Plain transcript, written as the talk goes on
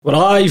We're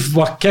live,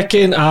 we're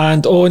kicking,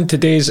 and on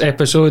today's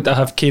episode I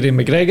have Kieran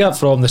McGregor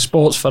from the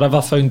Sports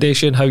Forever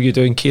Foundation. How you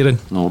doing, Kieran?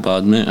 Not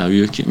bad, mate. How are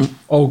you keeping?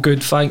 All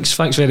good, thanks.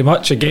 Thanks very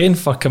much again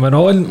for coming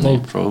on. No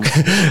problem.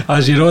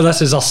 As you know,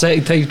 this is our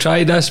second time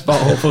trying this, but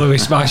hopefully we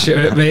smash it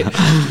out, mate.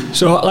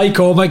 So, like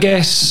all my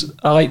guests,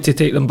 I like to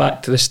take them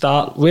back to the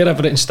start, where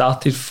everything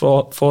started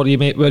for you,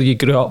 mate, where you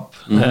grew up,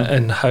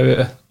 and how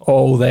it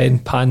all then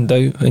panned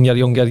out in your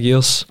younger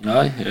years.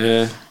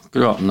 Aye,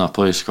 grew up in a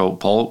place called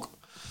Pollok,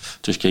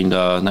 just kind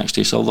of next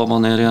to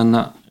Silverburn area and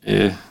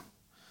that.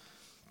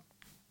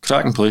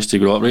 Cracking place to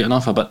grow up, right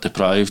enough, a bit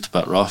deprived, a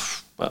bit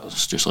rough, but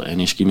it's just like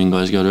any scheme in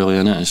Glasgow really,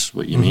 innit? It's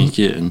what you make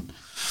it and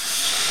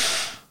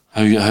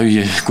how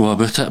you go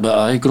about it.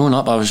 But growing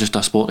up I was just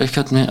a sporty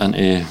kid, mate,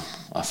 into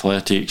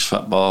athletics,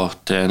 football,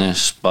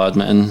 tennis,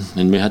 badminton,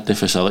 and we had the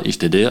facilities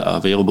to do it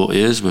available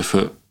to us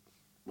without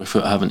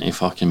having to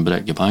fucking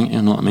break your bank,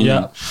 you know what I mean?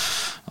 Yeah.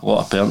 A lot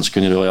of parents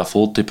couldn't really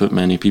afford to put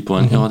many people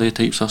into all these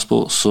types of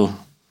sports, so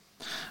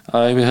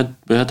we had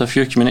a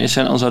few community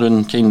centres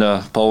around kind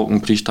of Pollok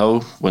and Priest Hill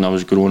when I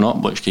was growing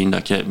up, which kind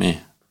of kept me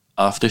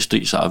off the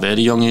streets at a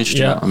very young age, do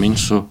you know what I mean?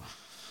 So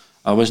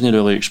I wasn't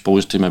really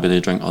exposed to maybe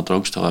the drink or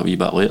drugs till a wee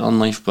bit later in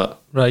life,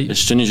 but as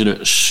soon as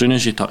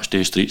you touched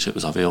the streets it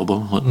was available,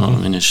 like, know what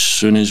I mean? As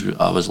soon as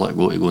I was let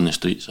go to go in the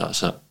streets,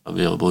 that's it,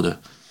 available.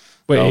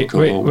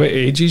 What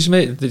ages,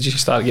 mate, did you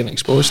start getting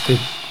exposed to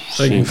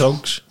drinking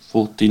drugs?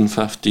 14,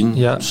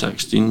 15,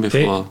 16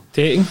 before.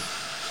 Taking?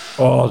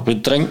 Or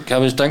I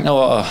was drinking a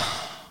lot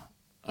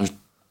I was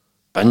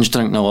binge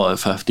drinking a lot at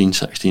 15,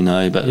 16,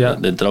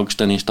 but the drugs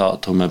didn't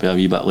start till maybe a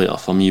wee bit later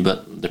for me,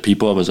 but the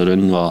people I was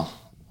around were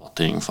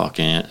taking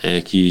fucking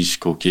eckies,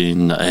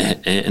 cocaine,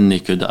 anything they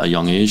could at a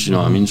young age, you know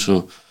what I mean?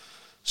 So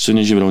as soon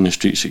as you were on the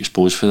streets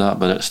exposed for that,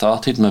 but it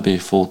started maybe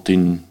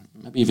 14,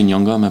 maybe even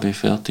younger, maybe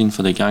 13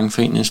 for the gang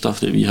fighting and stuff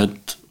that we had.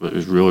 It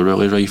was really,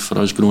 really rife for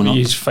us growing up.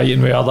 You was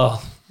fighting with other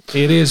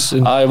areas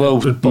and a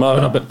bit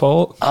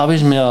Pollok? I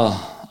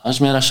was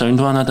more a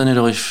sound one. I didn't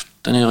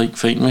like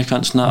fighting with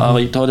cunts and that. I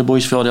liked all the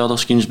boys for the other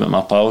schemes, but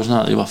my pals and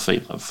that, they were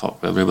fighting like fuck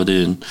with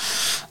everybody, and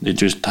they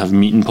just have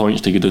meeting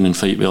points to go down and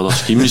fight with other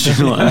schemes,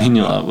 you know what I mean?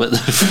 You're like, what the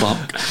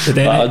fuck?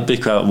 I'd be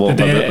quite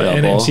walking a bit with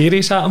a ball. Did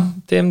serious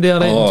happen to him there?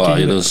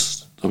 There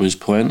was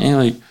plenty,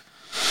 like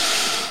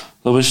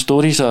there was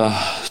stories down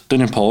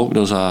in Pollok.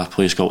 There's a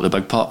place called the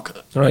Big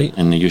Park, right?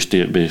 And they used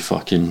to be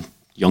fucking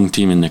young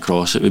team in the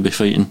Cross that would be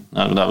fighting.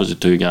 That was the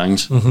two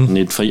gangs, and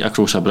they'd fight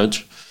across a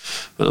bridge.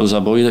 But there was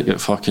a boy that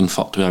got fucking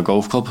fucked with a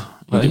golf club.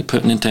 He got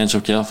put in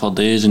intensive care for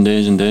days and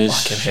days and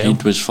days. He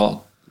was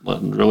fucked, like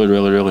really,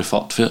 really, really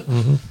fucked for it.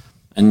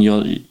 And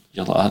you're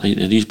like, are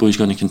these boys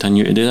going to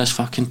continue to do this?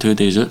 Fucking 2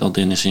 days out, they're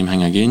doing the same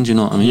thing again, do you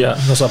know what I mean? Yeah,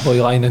 there's a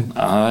boy lying in.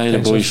 Aye, the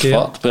boy's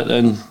fucked. But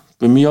then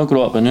when me all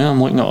grew up in there,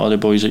 I'm looking at all the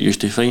boys that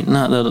used to fight and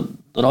that,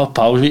 they're all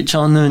pals with each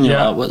other now, and you're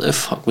like, what the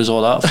fuck was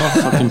all that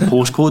for? Fucking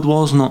postcode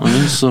wars, you know what I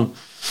mean? So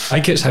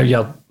I think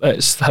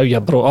it's how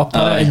you're brought up,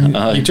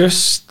 and you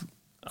just,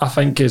 I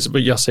think is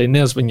what you're saying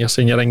there is when you're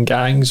saying you're in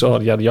gangs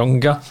or you're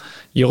younger,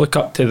 you look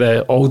up to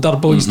the older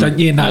boys, don't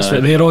you? And that's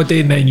what they're all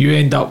doing, and then you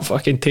end up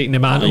fucking taking the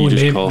mantle and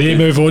they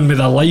move on with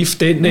their life,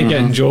 don't they?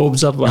 Getting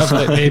jobs or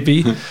whatever it may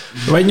be.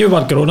 When you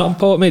were growing up in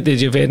Pollok, mate, did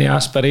you have any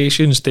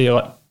aspirations to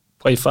like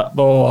play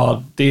football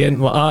or do anything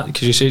like that?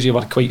 Because you said you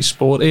were quite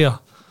sporty.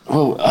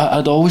 Well,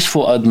 I'd always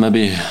thought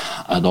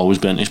I'd always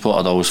been into sport.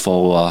 I'd always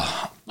follow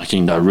a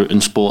kind of route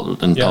in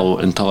sport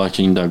until I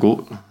kind of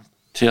got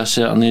to a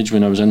certain age.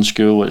 When I was in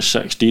school at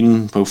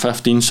 15,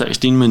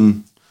 16,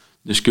 when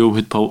the school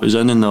had put us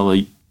in and they're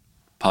like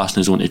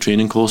passing us on to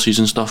training courses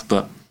and stuff,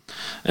 but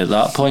at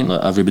that point,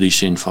 like, everybody's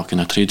saying fucking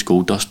a trade's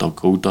gold dust.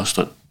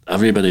 Like,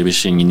 everybody was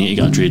saying you need to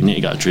get a trade, need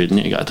to get a trade,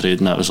 need to get a trade,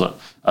 and that was like,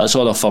 that's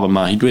all I fell in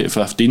my head with at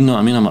 15, you know what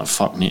I mean? I'm like,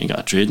 fuck, need to get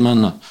a trade,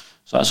 man.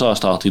 So that's all I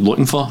started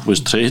looking for,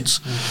 was trades.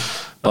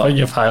 But I think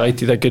you've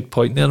highlighted a good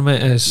point there,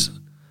 mate, is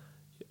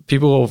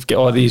people have got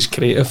all these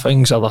creative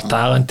things, or they're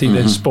talented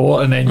in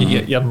sport, and then you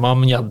get your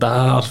mum and your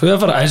dad, or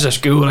whoever it is at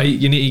school, right?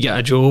 You need to get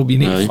a job, you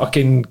need to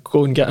fucking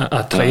go and get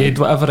a trade,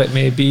 whatever it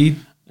may be.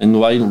 And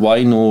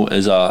why no,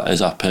 as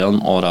a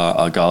parent or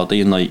a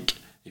guardian, like,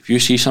 if you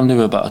see somebody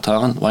with a bit of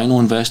talent, why not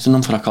invest in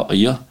them for a couple of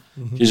years?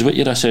 Because what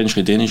you're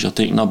essentially doing is you're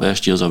taking their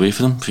best years away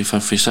from them. For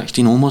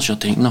 16 onwards, you're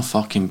taking their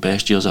fucking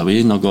best years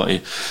away, and they've got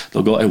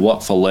to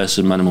work for less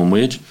than minimum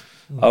wage.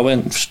 I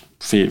went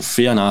for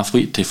an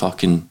athlete to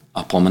fucking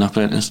a plumbing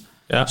apprentice.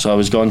 So I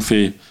was going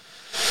for,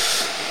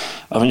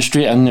 I went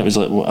straight in. It was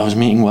like, I was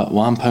making what,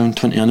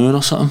 £1.20 an hour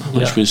or something,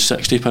 which was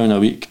 £60 a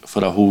week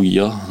for a whole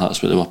year.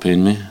 That's what they were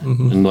paying me.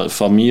 And like,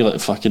 for me,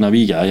 like, fucking a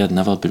wee guy, I'd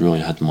never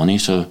really had money,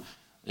 so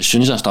as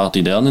soon as I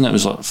started earning, it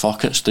was like,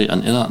 fuck it, straight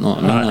into that, know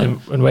what I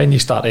mean? And when you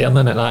start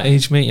earning at that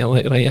age, mate, you're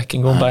like, right, I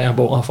can go and buy a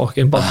bottle of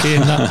fucking bucky,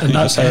 and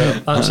that's how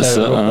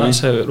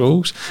it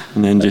rolls.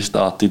 And then just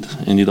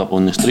ended up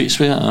on the streets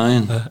with it,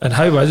 And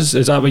how is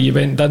that what you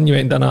went done? You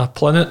went done a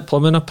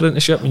plumbing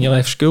apprenticeship when you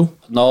left school?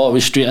 No, it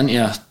was straight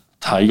into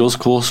Tigers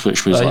course,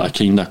 which was like a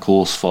kind of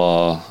course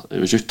for, it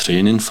was just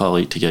training for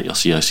like to get your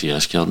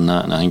CSCS card and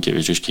that, and I think it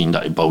was just kind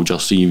of to build your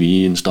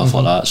CV and stuff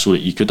like that, so that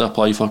you could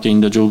apply for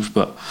kind of jobs.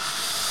 But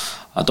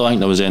I don't think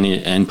there was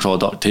any end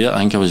product to it. I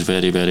think I was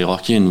very, very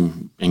lucky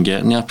in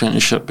getting the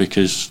apprenticeship,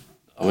 because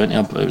I went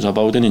to it was a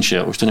building in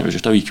Shettleston. It was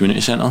just a wee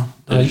community centre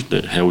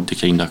that held the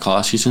kind of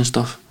classes and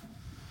stuff.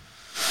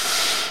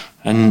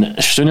 And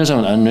as soon as I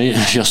went in,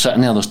 right, you're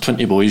sitting there, there's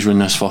 20 boys around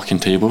this fucking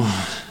table.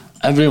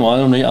 Every one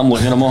of them, right, I'm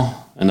looking at them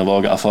all, and they've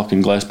all got a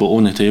fucking glass bottle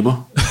on the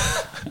table.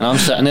 And I'm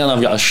sitting there and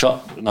I've got a shirt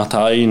and a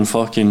tie and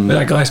fucking... With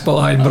a glass bottle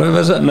iron brew,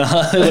 is it?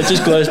 Nah, it's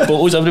just glass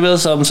bottles everywhere.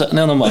 So I'm sitting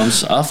there and I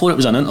thought it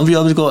was an interview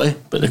I was going to,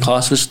 but the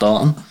class was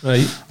starting.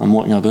 Right. I'm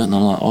walking about and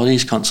I'm like, oh,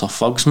 these cunts are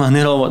thugs, man.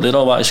 They're all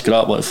about to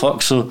scrap what the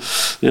fuck. So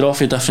they're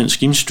off a different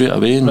scheme straight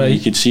away, and you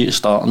could see it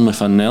starting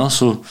within there.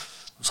 So I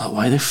was like,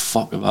 why the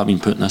fuck have I been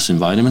put in this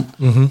environment?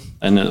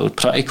 And it was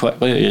pretty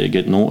quickly to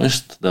get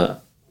noticed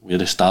that with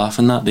the staff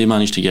and that, they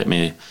managed to get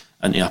me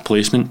into a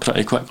placement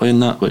pretty quickly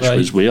in that, which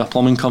was with a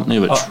plumbing company,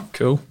 which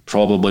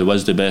probably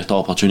was the best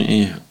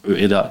opportunity out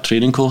of that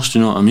training course, do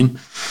you know what I mean?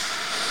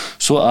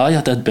 So I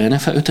did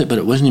benefit out of it, but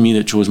it wasn't me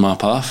that chose my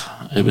path,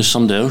 it was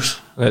somebody else.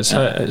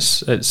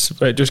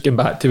 It's right, just getting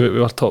back to what we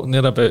were talking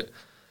there about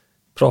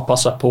proper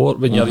support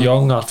when you're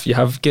young, or if you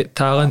have get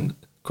talent,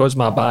 because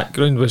my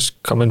background was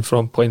coming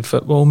from playing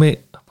football, mate.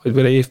 I played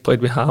with Rafe,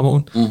 played with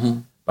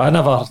Hamilton, but I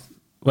never,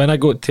 when I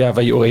got to a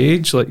vital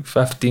age, like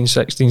 15,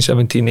 16,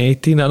 17,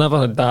 18, I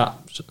never had that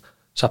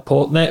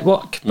support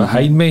network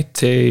behind me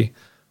to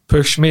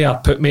push me or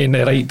put me in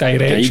the right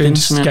direction,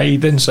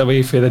 guidance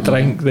away from the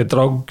drink, the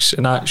drugs,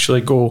 and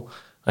actually go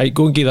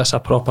and give this a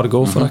proper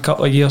go for a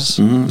couple of years,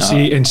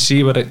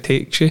 see where it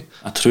takes you.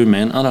 A true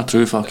mentor, a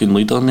true fucking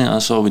leader, mate.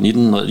 That's all we need.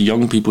 Like,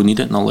 young people need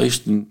it in their lives.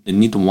 They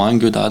need one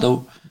good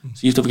adult.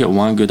 See if they've got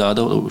one good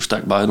adult that will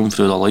stick by them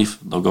through their life,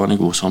 they're going to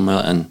go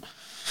somewhere. And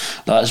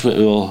that's what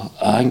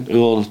I think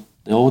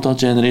the older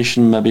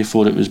generation maybe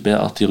thought it was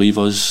better to leave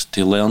us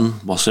to learn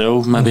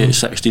ourselves, maybe at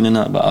 16 and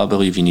that, but I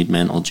believe you need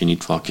mentors, you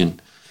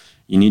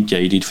need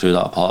guided through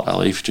that part of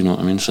life, do you know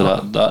what I mean?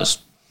 So that's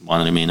one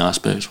of the main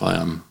aspects why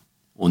I'm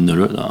on the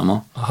route that I'm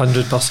on.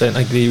 100%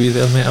 agree with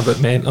you, mate,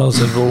 about mentors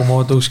and role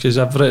models, because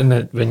everything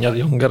that when you're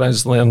younger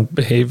is learn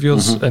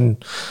behaviours,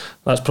 and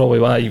that's probably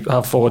why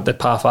I followed the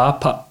path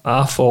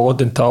I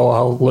followed until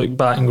I'll look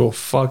back and go,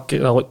 fuck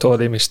it, I looked at all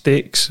the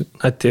mistakes,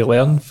 had to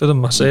learn for them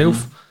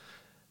myself.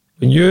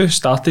 When you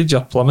started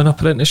your plumbing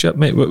apprenticeship,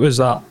 mate, what was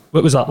that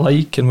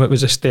like, and what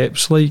was the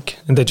steps like,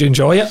 and did you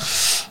enjoy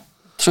it?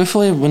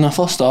 Truthfully, when I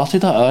first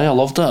started it, I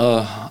loved it.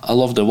 I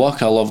loved the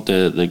work, I loved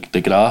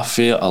the graph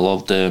of it, I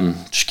loved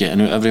just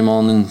getting out every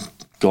morning,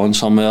 going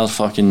somewhere,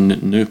 fucking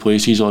new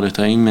places all the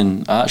time.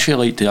 And I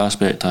actually liked the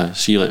aspect to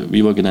see, like,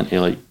 we were going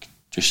into, like,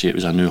 just say it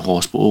was a new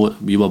hospital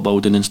that we were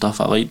building and stuff.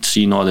 I liked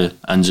seeing all the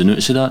ins and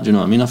outs of that, do you know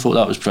what I mean? I thought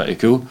that was pretty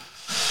cool.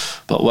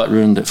 But what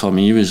ruined it for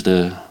me was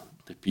the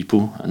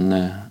people and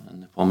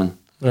the plumbing.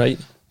 Right.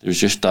 There was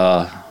just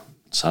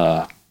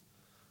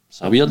it's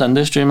a weird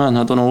industry, man.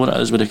 I don't know what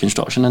it is with the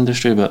construction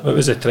industry, but... What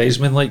was the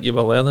tradesmen like you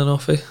were learning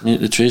off of?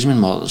 The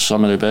tradesmen were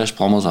some of the best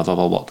plumbers I've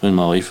ever worked with in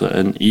my life,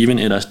 and even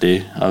to this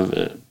day,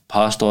 I've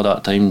passed all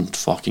that time,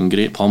 fucking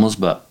great plumbers,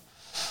 but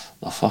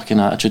their fucking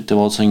attitude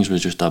towards things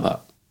was just a bit,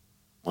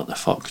 what the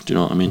fuck, do you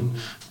know what I mean?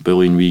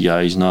 Bullying wee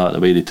guys and that, the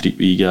way they treat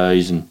wee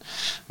guys, and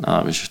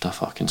it was just a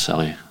fucking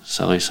silly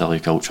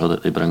culture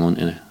that they bring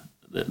onto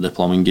the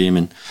plumbing game,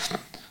 and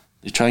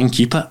they try and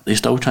keep it, they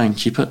still try and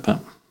keep it, but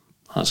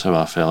that's how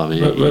I fell away.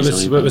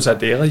 What was a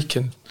day like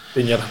in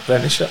your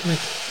apprenticeship,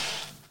 mate?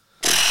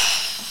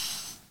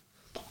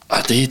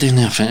 A day doing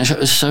the apprenticeship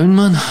was sound,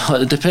 man.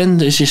 Like, it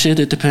depended, as you said,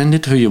 it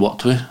depended who you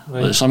worked with.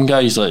 Right. Like, some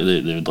guys, like,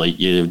 they would like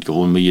you, they would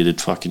go on with you,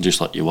 they'd fucking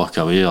just let you work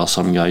away, or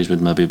some guys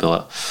would maybe be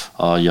like,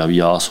 oh, you wee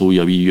arsehole,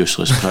 you wee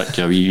useless prick,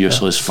 you wee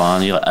useless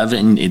fanny. Like,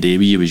 everything today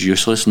with you was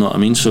useless, you know what I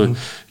mean? So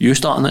you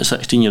starting at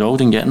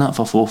 16-year-old and getting that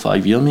for 4 or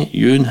 5 years, mate,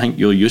 you think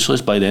you're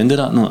useless by the end of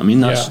that, you know what I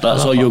mean? That's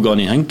all you're going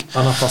to think.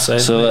 100%.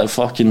 So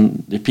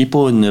fucking the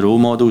people and the role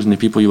models and the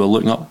people you were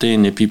looking up to,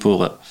 and the people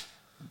that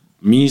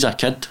me as a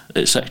kid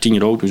at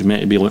 16-year-old was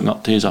meant to be looking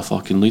up to as a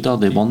fucking leader.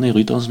 They weren't the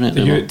leaders, mate.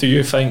 Do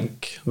you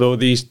think, though,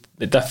 the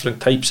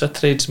different types of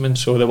tradesmen,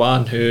 so the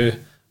one who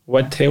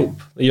would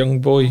help the young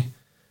boy,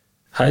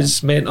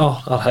 his mentor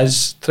or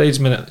his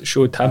tradesman that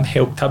showed him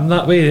helped him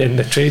that way, and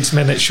the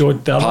tradesmen that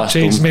showed the other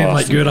tradesmen,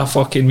 like, you're a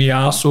fucking wee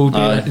arsehole,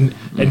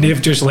 and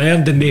they've just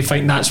learned and they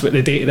think that's what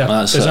they do to them.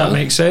 Does that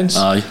make sense?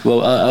 Aye,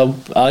 well,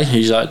 aye,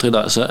 exactly,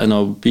 that's it. And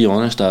I'll be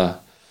honest,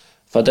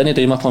 if I didn't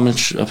do my plumbing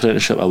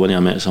apprenticeship, I wouldn't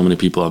have met some of the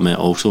people I've met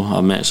also.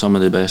 I've met some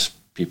of the best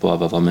people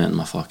I've ever met in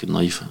my fucking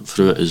life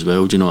through it as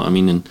well, do you know what I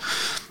mean? And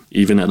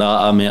even at that,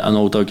 I met an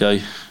older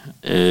guy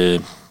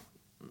in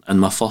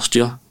my first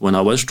year. When I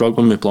was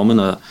struggling with plumbing,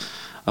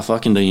 I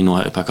fucking didn't know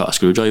how to pick up a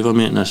screwdriver,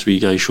 mate, and this wee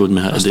guy showed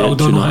me how to do it. Still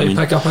don't know how to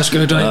pick up a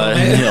screwdriver,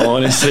 mate.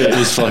 Honestly, it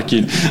was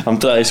fucking, I'm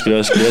trying to screw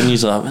a screw and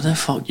he's like, what the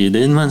fuck you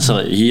doing, man? So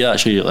like, he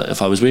actually, like,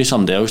 if I was with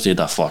somebody else, they'd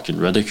have fucking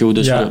ridiculed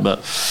us for it, but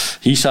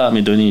he sat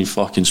me down and he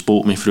fucking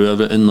spoke me through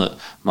everything. Like,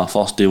 my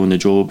first day on the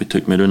job, he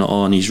took me around it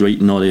all and he's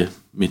writing all the,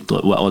 like,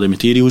 what all the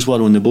materials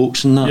were on the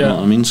box and that, you know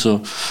what I mean?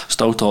 So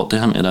still talk to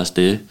him to this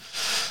day.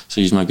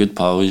 So he's my good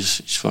pal, he's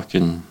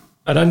fucking...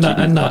 And in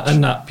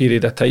that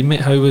period of time,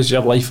 mate, how was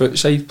your life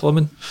outside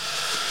plumbing?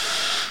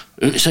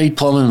 Outside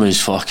plumbing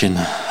was fucking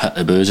hit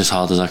the booze as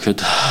hard as I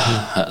could,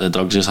 hit the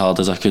drugs as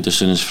hard as I could as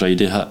soon as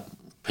Friday hit,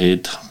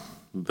 paid,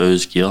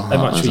 booze, gear. How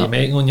much were you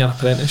making on your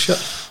apprenticeship?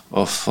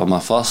 Well, for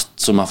my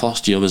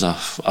first year was a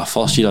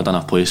first year I done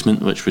a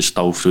placement, which was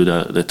still through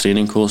the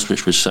training course,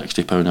 which was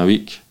 £60 a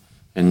week.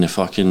 And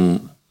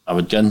I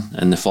would get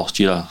in the first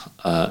year,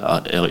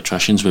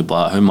 electricians would be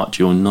like, how much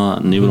you on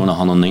that? And they were on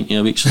 190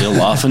 a week, so they're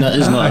laughing at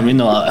us, you know what I mean?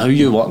 They're like, how are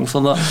you working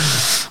for that?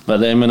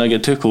 But then when I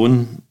got took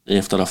on,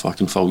 after a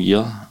fucking full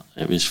year,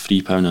 it was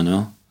 £3 an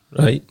hour.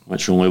 Right.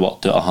 Which only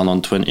worked out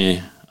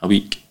 120 a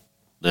week.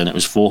 Then it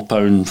was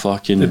 £4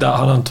 fucking... Did that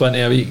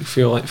 120 a week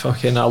feel like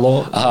fucking a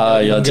lot?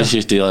 I just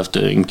used to live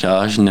in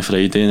cash on the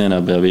Friday and then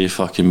I'd be away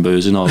fucking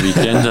boozing all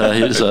weekend.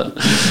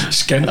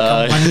 Skint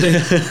come Monday.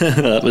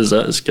 That was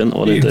it, skint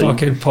all the time.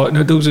 Fucking pot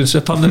noodles and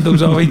super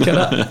noodles all week,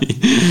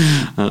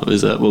 innit? That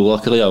was it. Well,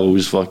 luckily I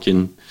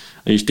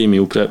used to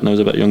meal prep when I was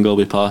a bit younger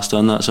with pasta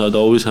and that, so I'd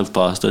always have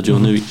pasta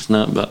during the weeks and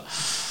that, but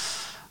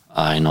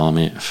I know,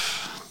 mate.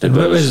 And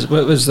what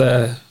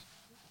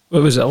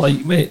was it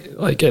like, mate?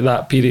 Like at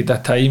that period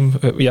of time,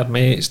 with your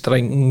mates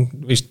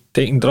drinking, was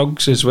taking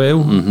drugs as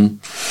well?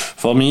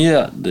 For me,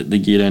 the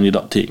gear ended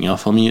up taking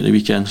off for me at the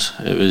weekends.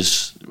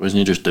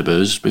 Wasn't just the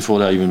booze.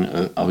 Before I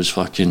was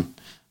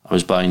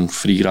buying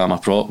 3 gram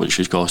of prop, which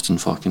was costing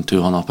fucking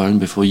 £200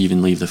 before you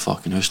even leave the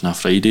fucking house on a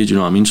Friday. Do you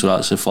know what I mean? So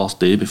that's the first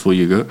day before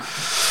you go.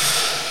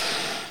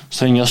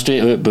 So then you're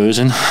straight out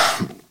boozing.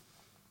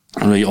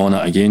 Right on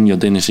it again. You're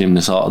doing the same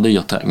the Saturday.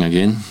 You're ticking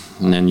again,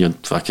 and then you're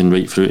fucking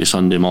right through to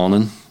Sunday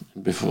morning.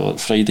 Before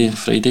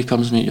Friday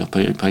comes, mate, you're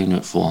paying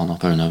out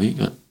 £400 a week.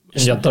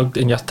 And your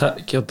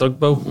drug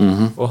bill,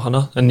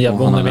 400, and you're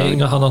only making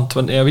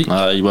 120 a week.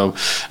 Aye, well,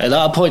 at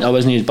that point I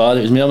wasn't as bad.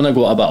 It was more when I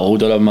got a bit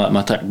older,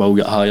 my tick bill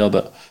got higher.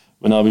 But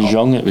when I was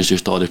young, it was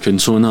just all the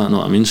council and that. You know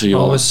what I mean? So you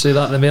always say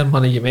that the more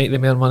money you make, the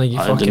more money you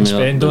fucking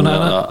spend on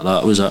it.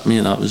 That was it, mate.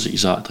 That was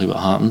exactly what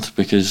happened,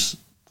 because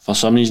for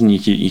some reason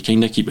you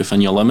kind of keep within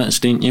your limits,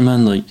 don't you,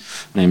 man? Like,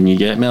 when you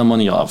get more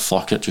money, you're like,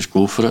 fuck it, just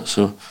go for it.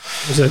 So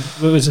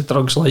what was the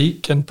drugs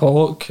like in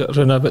Pollok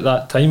around about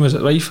that time? Was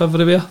it rife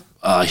everywhere?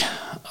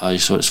 Aye,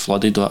 so it's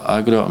flooded.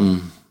 I grew up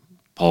in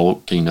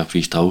Pollok, kind of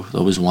Priest Hill.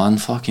 There was one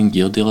fucking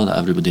gear dealer that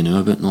everybody knew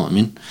about, you know what I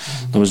mean?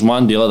 There was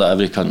one dealer that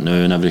every cunt knew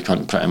and every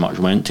cunt pretty much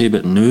went to,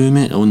 but now,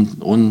 mate,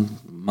 on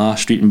my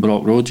street in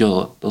Brock Road,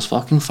 there's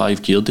fucking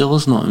 5 gear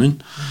dealers, you know what I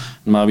mean?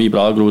 And my wee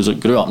brother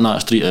grew up in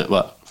that street at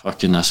what?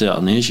 Fucking a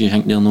certain age. You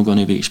think they're not going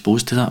to be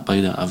exposed to that by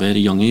a very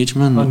young age,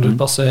 man?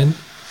 100%.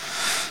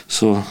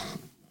 So,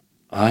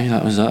 aye,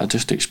 that was that.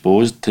 Just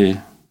exposed to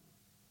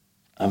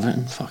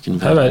everything.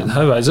 Fucking.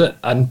 How is it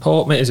in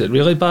Pollok, mate? Is it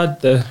really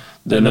bad in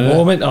the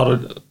moment,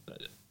 or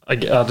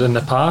in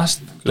the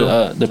past?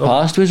 The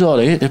past was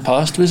alright. The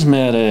past was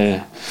more.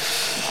 I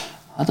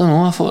don't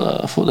know. I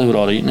thought they were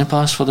alright in the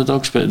past for the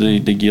drugs, but the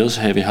gears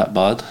heavy hit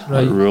bad.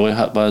 Right. Really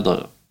hit bad.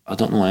 Like, I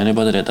don't know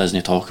anybody that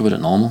doesn't talk about it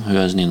normal, who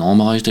hasn't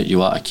normalised it. You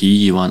want a key,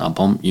 you want a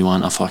bump, you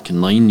want a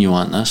fucking line, you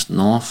want this.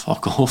 No,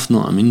 fuck off, know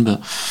what I mean? But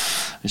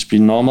it's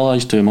been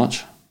normalised too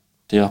much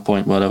to a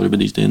point where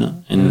everybody's doing it,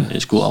 and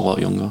it's got a lot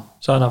younger.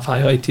 So, and I've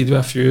highlighted with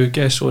a few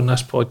guests on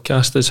this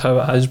podcast is how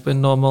it has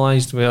been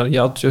normalised, where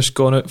you're just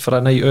going out for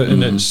a night out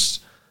and it's,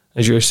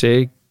 as you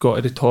say, go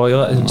to the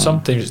toilet, and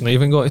sometimes it's not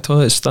even got to the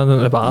toilet, it's standing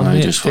at the bar,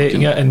 mate,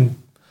 taking it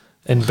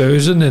and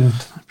boozing, and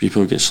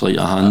people get sleight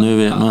of hand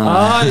now,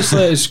 man.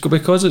 It's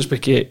because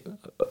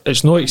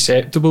it's not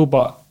acceptable,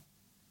 but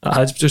it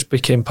has just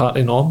become part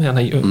of the norm a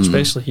night out,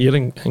 especially here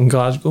in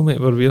Glasgow, mate,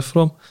 where we're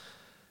from.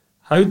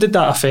 How did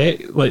that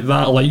affect, like,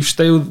 that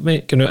lifestyle,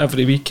 mate, going out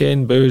every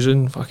weekend,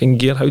 boozing, fucking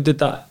gear? How did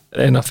that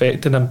then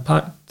affect and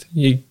impact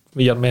you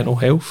with your mental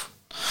health?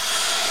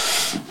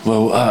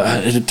 Well,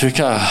 it took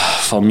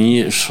for me,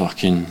 it was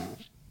fucking,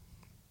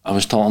 I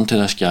was talking to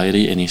this guy,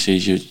 right, and he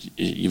says,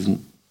 you've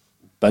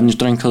binge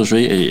drinkers,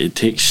 right, it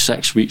takes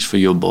 6 weeks for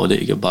your body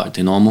to get back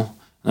to normal.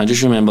 And I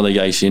just remember the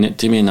guy saying it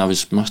to me, and I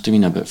must have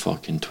been about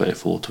fucking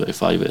 24,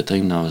 25 at the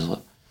time, and I was like,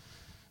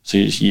 so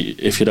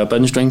if you're a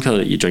binge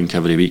drinker, you drink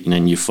every week, and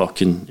then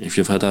if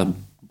you've had a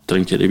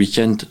drink at the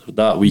weekend,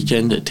 that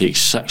weekend, it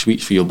takes 6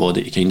 weeks for your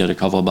body to kind of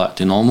recover back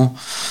to normal.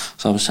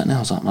 So I was sitting there,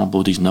 I was like, my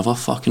body's never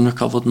fucking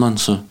recovered, man.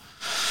 So,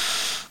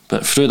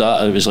 but through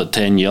that, it was like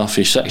 10 years,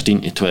 from 16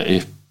 to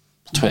 20,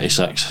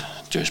 26,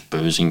 just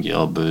booze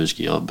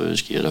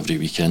gear every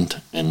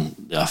weekend, and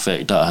the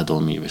effect that had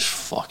on me was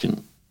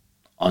fucking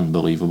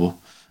unbelievable.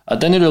 I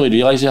didn't really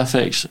realise the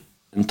effects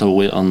until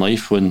later in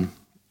life, when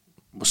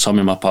some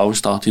of my pals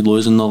started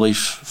losing their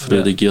life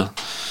through the gear,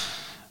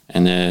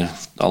 And a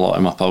lot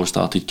of my pals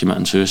started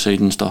committing suicide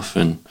and stuff,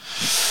 and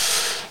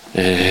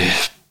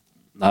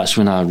that's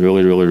when I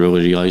really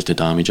realised the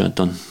damage I'd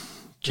done.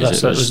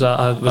 Was there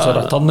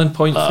a turning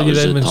point for you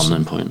then? That was a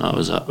turning point, that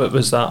was it. What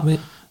was that,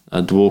 mate?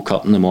 I'd woke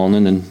up in the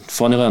morning, and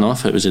funnily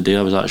enough, it was the day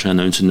I was actually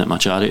announcing that my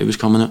charity was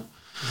coming out.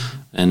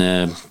 And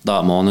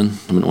that morning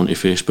I went onto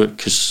Facebook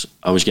because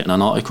I was getting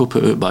an article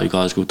put out by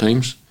Glasgow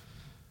Times.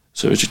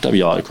 So it was just a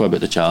wee article about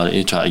the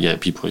charity, trying to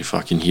get people to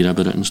fucking hear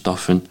about it and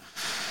stuff. And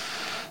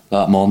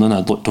that morning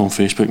I'd looked on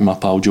Facebook and my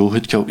pal Joe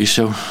had killed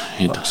himself.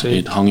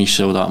 He'd hung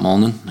himself that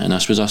morning, and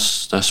this was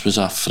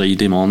a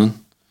Friday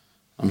morning.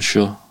 I'm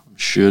sure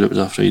it was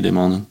a Friday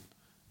morning.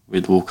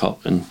 We'd woke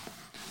up and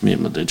mate,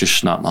 it just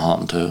snapped my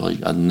heart in two.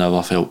 Like, I'd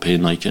never felt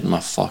pain like it in my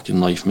fucking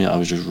life, mate. I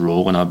was just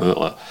rolling about,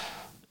 like,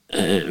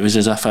 it was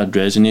as if I'd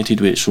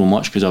resonated with it so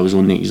much because I was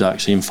on the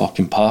exact same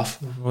fucking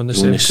path, on the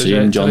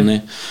same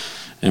journey.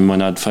 And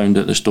when I'd found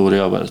out the story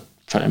of it,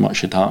 pretty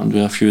much had happened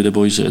with a few of the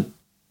boys that had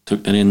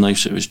took their own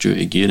lives. It was due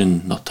to gear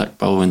and their tick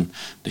bill, and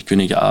they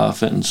couldn't get out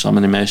of it. And some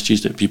of the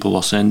messages that people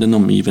were sending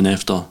them, even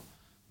after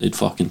they'd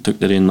fucking took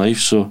their own life.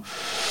 So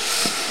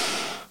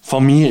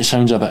for me, it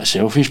sounds a bit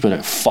selfish, but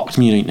it fucked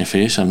me right in the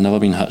face. I've never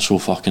been hit so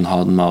fucking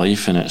hard in my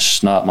life, and it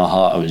snapped my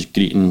heart. I was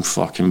greeting,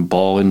 fucking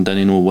bawling,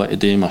 didn't know what to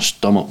do. My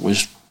stomach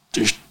was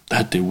just,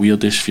 had the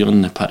weirdest feeling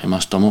in the pit of my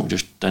stomach,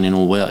 just didn't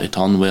know where to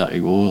turn, where to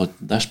go. Like,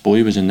 this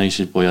boy was the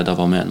nicest boy I'd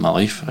ever met in my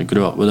life. I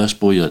grew up with this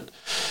boy that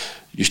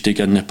used to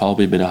get in the pub,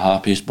 he'd be the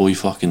happiest boy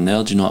fucking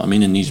there, do you know what I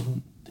mean? And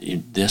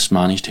this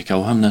managed to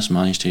kill him, this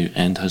managed to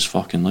end his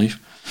fucking life.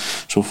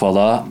 So for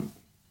that,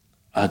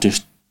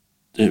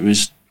 it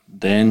was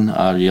then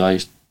I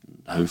realised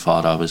how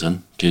far I was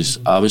in, because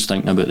I was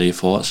thinking about their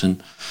thoughts,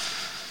 and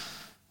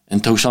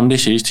until somebody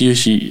says to you,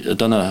 see, I've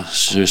done a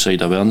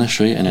suicide awareness,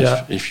 right? And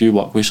if you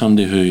work with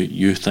somebody who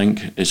you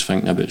think is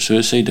thinking about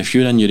suicide, if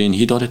you're in your own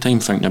head all the time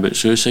thinking about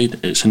suicide,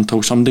 it's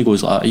until somebody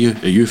goes at you,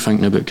 are you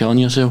thinking about killing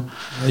yourself?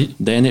 Right.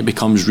 Then it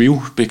becomes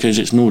real, because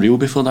it's no real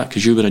before that,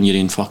 because you were in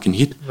your own fucking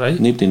head. Right.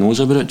 Nobody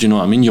knows about it, do you know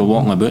what I mean? You're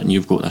walking about and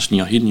you've got this in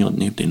your head and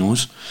nobody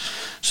knows.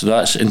 So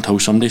that's until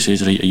somebody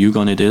says, right, are you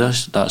going to do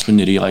this? That's when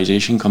the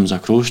realisation comes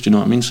across, do you know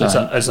what I mean? So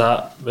is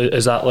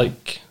that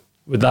like,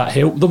 would that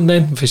help them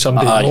then? For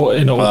somebody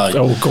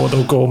oh God,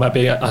 they'll go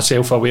maybe a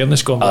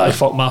self-awareness going, what the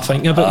fuck am I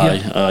thinking about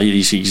here?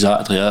 You see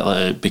exactly it.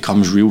 Like, it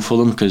becomes real for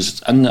them,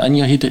 because in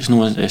your head it's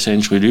not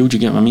essentially real, do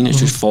you get what I mean?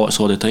 It's just thoughts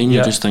all the time,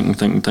 you're just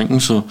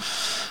thinking. So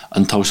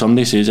until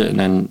somebody says it, and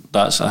then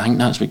I think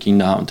that's what kind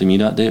of happened to me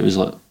that day. It was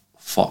like,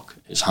 fuck,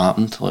 it's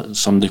happened. Like,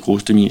 somebody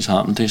close to me it's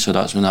happened to. So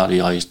that's when I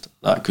realised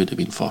that could have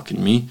been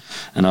fucking me,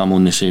 and I'm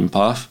on the same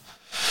path.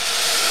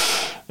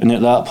 And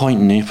at that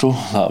point in April,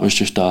 that was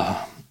just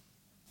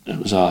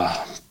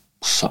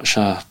such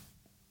a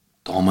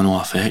domino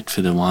effect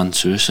for the one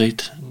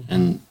suicide.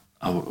 And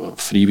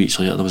 3 weeks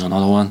later there was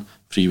another one,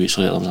 3 weeks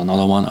later there was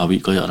another one, a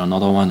week later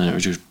another one, and it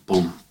was just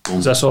boom.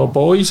 Is this all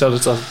boys or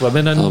is there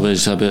women in? There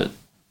was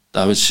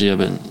I would say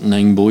about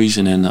 9 boys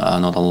and then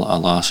a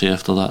lassie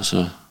after that.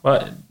 So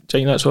what, do you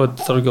think that's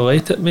what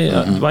regulated, mate?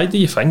 Why do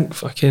you think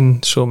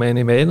fucking so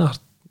many men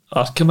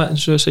are committing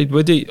suicide?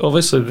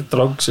 Obviously the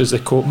drugs is the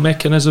coping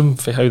mechanism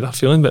for how they're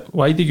feeling, but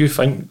why do you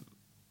think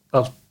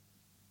they're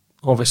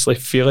obviously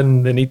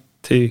feeling the need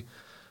to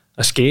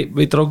escape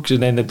with drugs,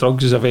 and then the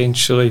drugs is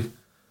eventually,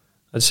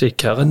 I'd say,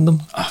 killing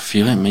them? I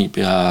feel it might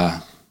be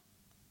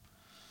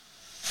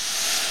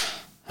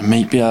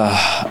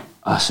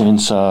a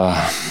sense of,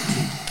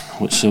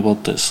 what's the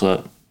word, that's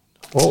like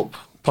hope,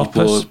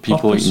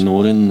 people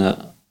ignoring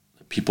that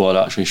people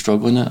are actually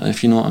struggling it,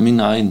 if you know what I mean.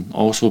 And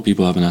also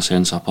people having a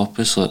sense of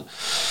purpose. Like,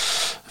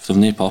 if they've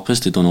no purpose,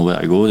 they don't know where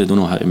to go, they don't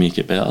know how to make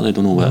it better, they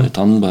don't know where to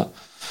turn. But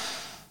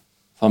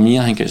for me,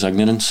 I think it's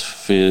ignorance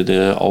for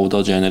the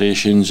older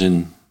generations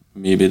and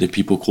maybe the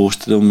people close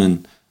to them.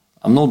 And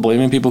I'm not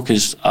blaming people,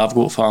 because I've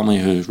got family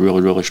who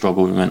really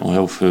struggle with mental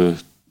health.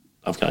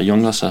 I've got a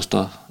younger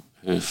sister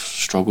who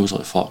struggles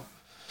like fuck.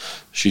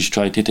 She's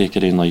tried to take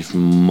her own life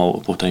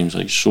multiple times,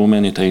 like so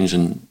many times,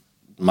 and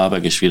my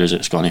biggest fear is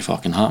it's going to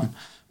fucking happen.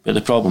 But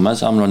the problem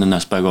is, I'm running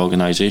this big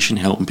organisation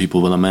helping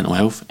people with their mental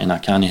health, and I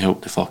can't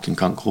help the fucking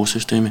cunt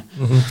closest to me.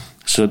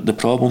 So the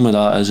problem with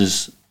that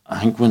is I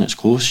think when it's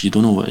close, you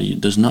don't know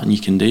there's nothing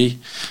you can do.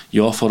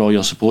 You offer all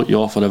your support, you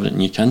offer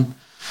everything you can.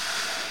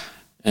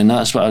 And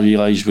that's what I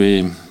realised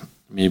with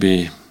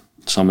maybe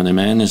some of the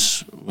men,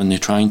 is when they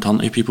try and turn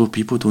to people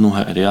don't know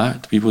how to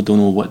react, people don't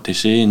know what to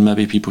say, and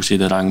maybe people say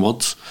the wrong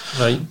words.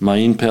 Right.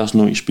 My own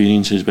personal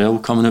experience as well,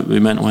 coming out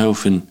with mental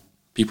health, and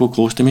people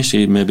close to me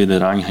say maybe the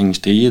wrong things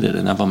to you that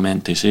they never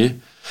meant to say.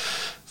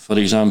 For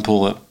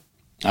example,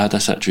 I had a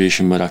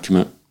situation where I came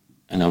out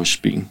and I was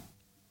speaking,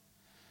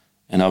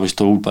 and I was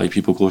told by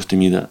people close to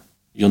me that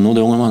you're not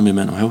the only one with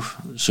mental health.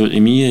 So to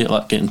me,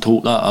 like, getting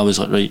told that, I was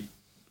like, right,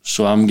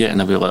 so I'm getting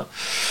a bit like,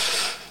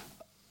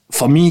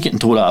 for me, getting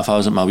told that if I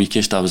was at my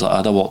weakest, I was like,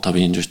 I'd have walked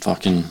away and just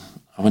fucking,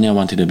 I wouldn't have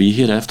wanted to be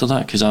here after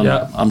that, because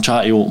I'm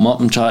trying to open up,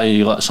 I'm trying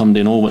to let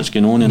somebody know what's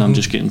going on, and I'm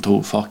just getting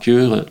told, fuck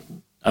you, like,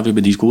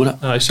 everybody's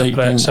got it.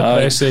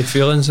 Suppress the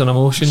feelings and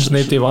emotions.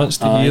 Nobody wants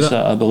to hear it.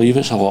 I believe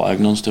it's a lot of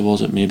ignorance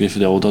towards it, maybe for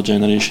the older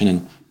generation,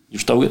 and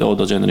you've still got the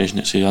older generation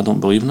that say, I don't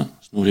believe in it,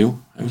 it's not real.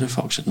 How the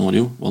fuck's it not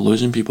real? We're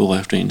losing people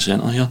left, right and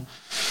centre here.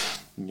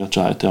 You're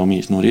trying to tell me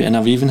it's not real. And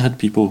I've even had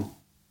people,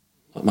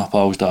 like my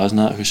pals dads and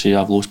that, who say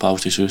I've lost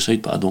pals to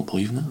suicide, but I don't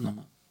believe in it. And I'm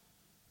like,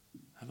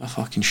 how a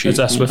fucking shit. Is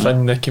this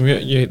within the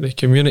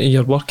community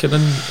you're working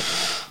in?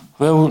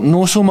 Well,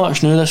 not so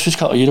much now. This was a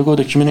couple of years ago.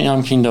 The community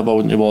I'm kind of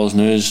building towards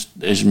now is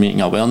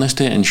making awareness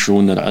to it and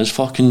showing that it is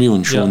fucking real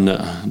and showing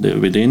that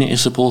we do need to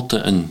support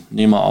it, and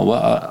no matter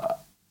what,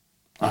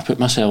 I put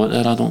myself out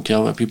there. I don't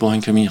care what people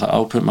think of me.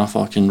 I'll put my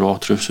fucking raw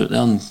truths out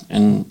there,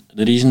 and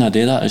the reason I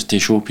do that is to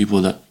show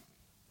people that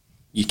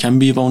you can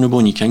be vulnerable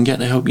and you can get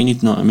the help you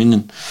need, know what I mean?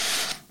 And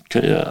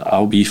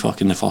I'll be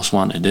fucking the first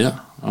one to do it.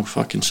 I'll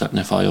fucking sit in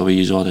the fire with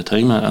you all the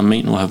time. I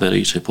might not have the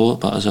right support,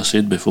 but as I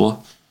said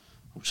before,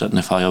 I'll sit in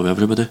the fire with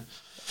everybody.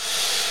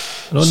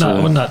 And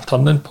on that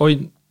turning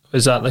point,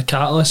 was that the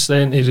catalyst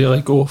then to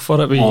really go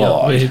for it with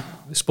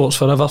the Sports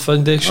Forever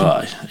Foundation?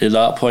 Aye. At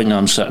that point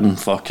I'm sitting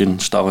fucking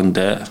still in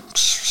debt,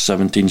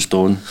 17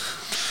 stone,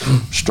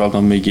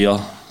 struggling with gear,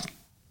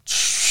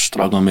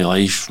 struggling with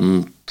life,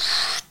 and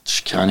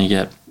just can't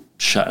get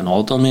shit in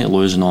order, mate.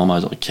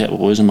 Kept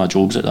losing my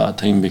jobs at that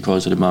time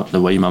because of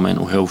the way my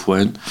mental health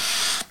went.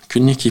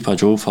 Couldn't keep a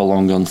job for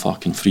longer than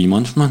fucking 3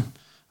 months, man.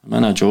 I'm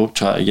in a job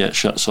trying to get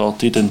shit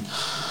sorted and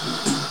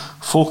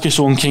focus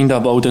on kind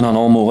of building a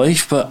normal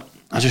life, but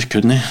I just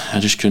couldn't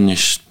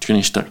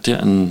stick to it.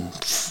 And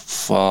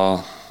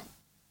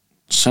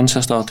since I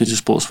started the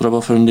Sports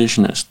Forever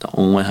Foundation, it's the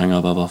only thing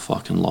I've ever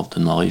fucking loved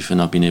in my life,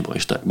 and I've been able to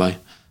stick by,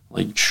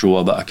 like, show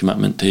a bit of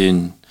commitment to.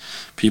 And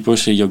people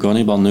say you're going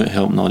to burn out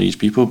helping all these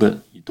people, but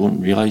you don't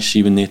realise,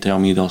 see, when they tell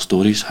me their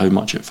stories, how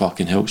much it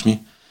fucking helps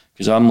me.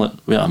 Because I'm like,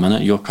 wait a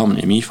minute, you're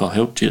coming to me for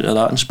help.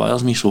 That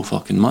inspires me so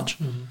fucking much.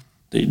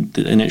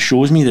 And it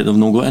shows me that they've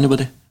not got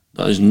anybody.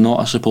 That is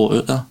not a support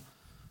out there.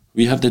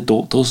 We have the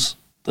doctors,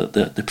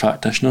 the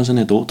practitioners and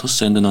the doctors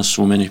sending us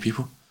so many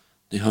people.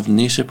 They have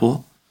no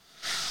support.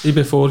 See,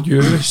 before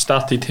you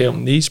started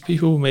helping these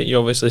people, mate, you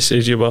obviously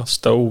says you were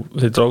still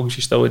with the drugs,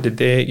 you still had the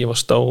debt, you were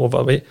still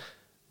overweight.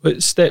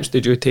 What steps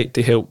did you take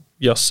to help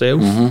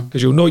yourself?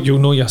 Because you'll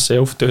know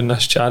yourself doing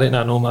this charity, and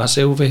I know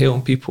myself with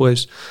helping people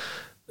is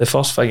the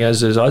first thing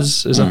is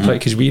us as a prick,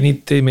 because we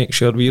need to make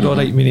sure we're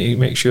alright. We need to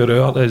make sure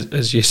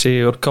as you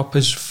say, our cup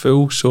is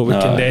full so we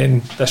can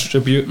then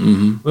distribute.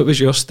 What was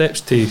your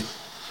steps to?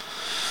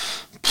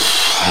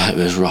 It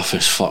was rough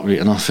as fuck, right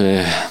enough.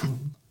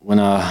 When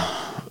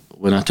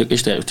I took a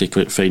step to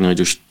quit, finally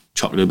just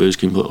chuck the booze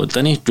completely.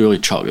 Didn't really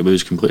chuck the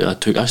booze completely. I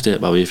took a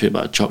step away from it,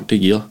 but I chucked the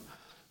gear.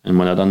 And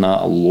when I done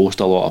that, I lost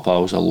a lot of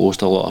pals, I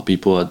lost a lot of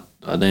people.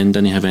 I then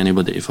didn't have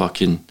anybody to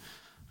fucking,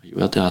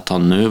 where do I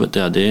turn now, what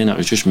do I do? And it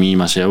was just me,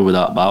 myself with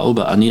that battle,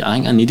 but I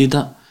think I needed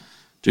that.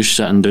 Just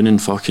sitting down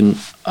and fucking,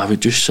 I would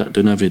just sit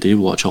down every day,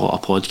 watch a lot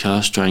of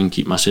podcasts, try and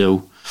keep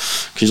myself,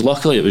 because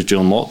luckily it was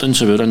during lockdown,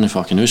 so we were in the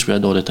fucking house, we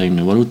had all the time in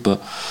the world,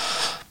 but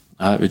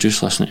I would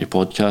just listen to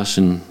podcasts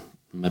and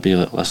maybe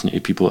like listening to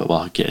people that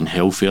were getting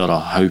healthier,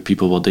 or how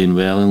people were doing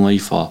well in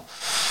life, or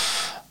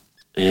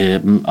a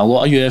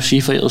lot of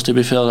UFC fighters, to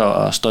be fair.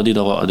 I studied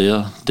a lot of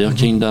their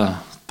kind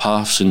of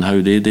paths and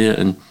how they do it,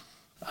 and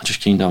I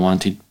just kind of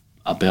wanted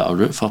a better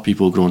route for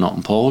people growing up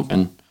in Pollok.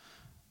 And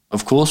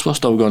of course we're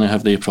still going to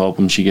have the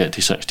problems. You get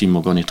to 16,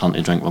 we're going to turn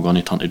to drink, we're going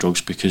to turn to drugs,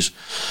 because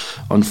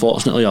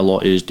unfortunately a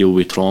lot of us deal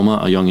with trauma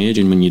at a young age,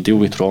 and when you deal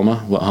with trauma,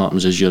 what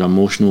happens is your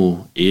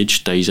emotional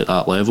age stays at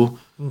that level.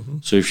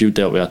 So if you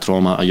dealt with a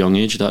trauma at a young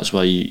age, that's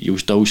why you'll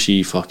still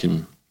see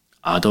fucking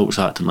adults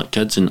acting like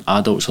kids, and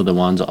adults are the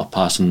ones that are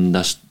passing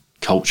this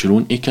culture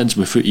on to kids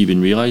without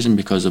even realising,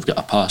 because they've got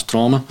a past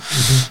trauma.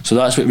 So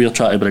that's what we're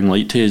trying to bring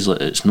light to, is like,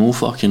 it's no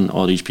fucking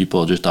all these people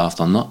are just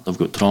after nut. They've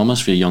got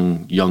traumas for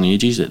young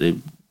ages that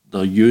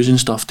they're using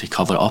stuff to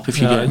cover it up, if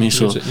you get me.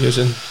 So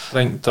using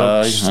drink,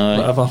 drugs,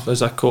 whatever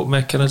as a cope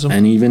mechanism.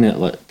 And even it,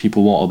 like,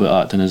 people want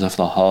about acting as if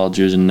they're hard,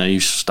 using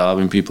knives,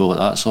 stabbing people, like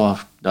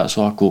that's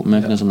our cope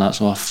mechanism,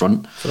 that's our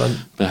front.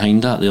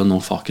 Behind that, they're no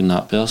fucking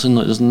that person.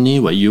 Like, there's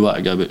no way you want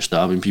to go about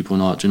stabbing people,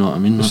 not, do you know what I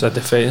mean? It's a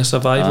defence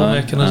survival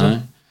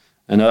mechanism.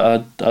 And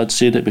I'd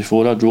said it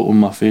before, I'd wrote on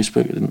my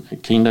Facebook, and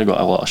it kind of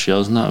got a lot of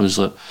shares in that. I was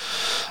like,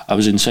 I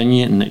was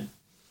insinuating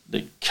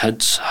that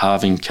kids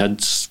having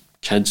kids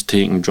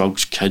taking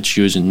drugs, kids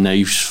using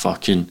knives,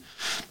 fucking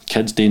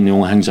kids doing the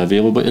only things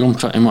available to them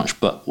pretty much.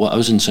 But what I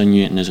was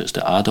insinuating is it's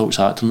the adults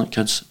acting like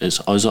kids. It's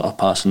us that are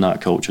passing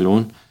that culture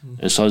on.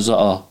 It's us that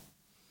are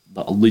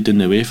leading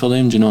the way for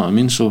them, do you know what I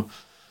mean? So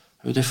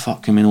how the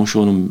fuck can we not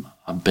show them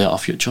a better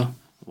future?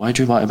 Why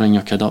do you want to bring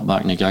your kid up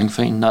back in the gang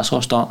fighting? That's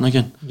all starting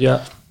again.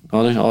 Yeah.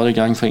 All the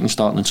gang fighting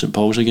starting in St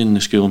Paul's again, in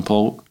the school in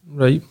Pollok.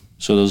 Right.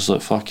 So there's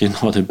like fucking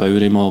all the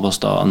Bowery mob are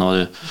starting,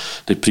 all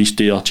the priest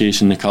they are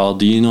chasing the car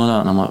D and all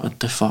that, and I'm like, what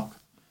the fuck?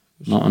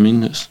 You know what I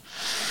mean?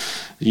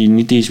 You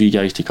need these wee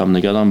guys to come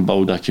together and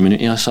build a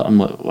community or something.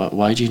 Like,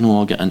 why do you not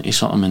all get into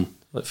something? And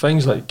like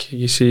things like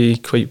you say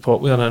quite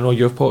popular, and I know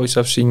your podcasts,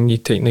 I've seen you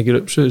taking the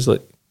groups, so it's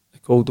like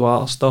cold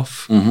water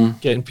stuff,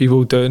 getting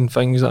people doing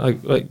things that are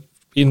like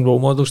being role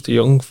models to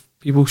young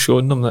people,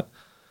 showing them that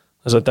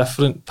there's a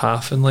different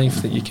path in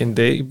life that you can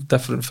do,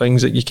 different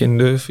things that you can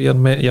do for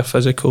your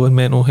physical and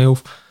mental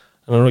health.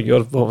 And I know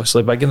you're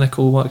obviously big in the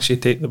cold works, you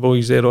take the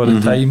boys there all the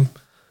time,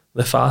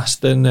 the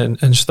fasting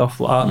and stuff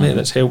like that, mate,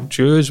 that's helped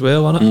you as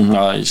well,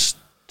 innit? It's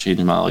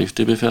changed my life,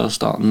 to be fair,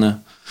 starting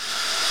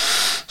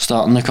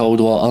the cold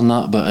water and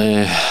that,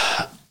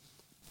 but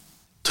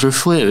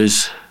truthfully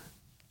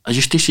I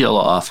used to see a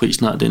lot of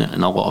athletes not doing it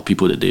and a lot of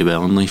people that do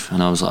well in life,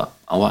 and I was like,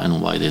 I want to know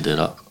why they do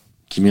that.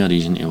 Give me a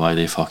reason to why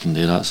they fucking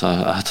do that. So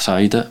I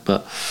tried it,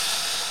 but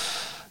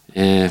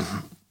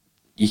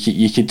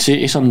you could say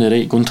to somebody,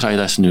 right, go and try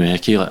this new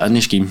Ecce, like in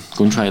the scheme,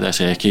 go and try this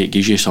Ecce, it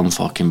gives you some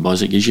fucking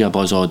buzz, it gives you a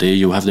buzz all day,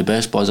 you'll have the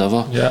best buzz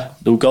ever. Yeah.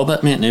 They'll gub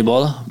it, mate, no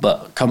bother,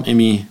 but come with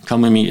me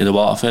to the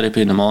water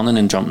therapy in the morning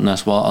and jump in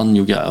this water and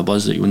you'll get a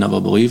buzz that you'll never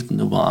believed, and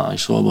they'll be like, I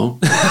saw well.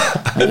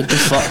 What the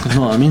fuck, you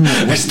know what I mean?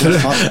 What the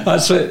fuck?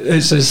 That's what,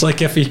 it's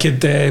like if you could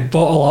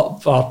bottle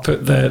up or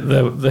put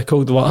the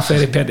cold water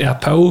therapy into a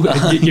pill,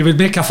 you would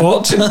make a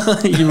fortune.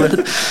 You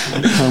would.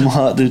 I'm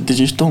like, they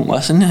just don't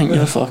listen, they think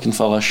you're fucking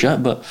full of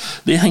shit, but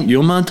they think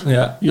you're mad.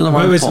 Yeah. You're the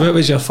what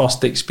was your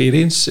first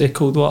experience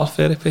cold water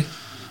therapy?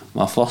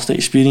 My first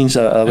experience,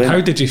 I went.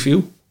 How did you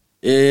feel?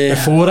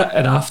 Before it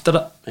and after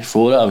it?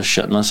 Before it, I was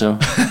shitting myself.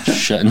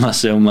 Shitting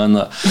myself, man.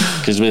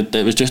 Because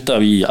it was just a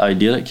wee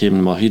idea that came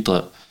in my head,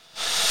 like,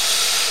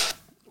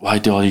 why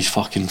do all these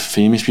fucking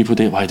famous people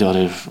do it? Why do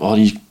all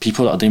these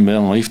people that are doing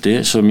well in life do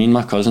it? So me and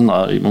my cousin,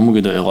 like, when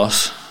we go down to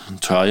Luss and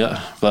try it.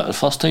 But the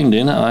first time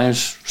doing it, I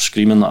was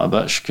screaming like a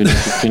bitch.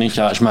 Couldn't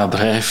catch my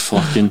breath,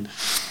 fucking.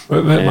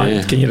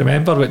 Can you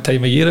remember what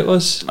time of year it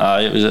was?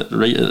 It was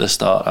right at the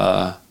start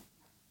of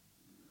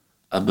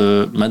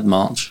about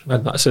mid-March.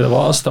 So the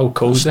water's still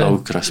cold. Still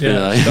crispy,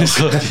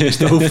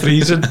 still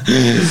freezing.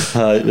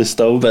 It was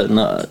still,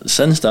 but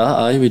since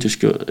that, we just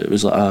got, it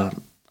was like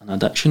an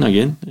addiction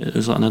again. It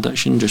was like an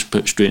addiction just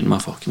put straight in my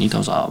fucking head. I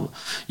was like,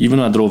 even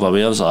when I drove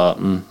away, I was like,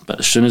 but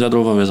as soon as I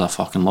drove away, I was like, I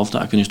fucking loved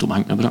it. I couldn't stop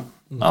thinking about it.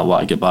 I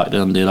want to get back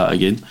there and do that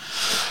again.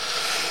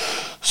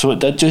 So it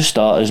did just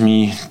start as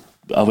me.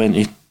 I went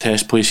to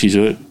test places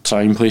out,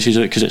 trying places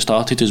out, because it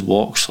started as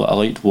walks. Like, I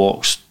liked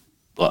walks,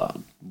 like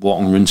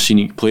walking around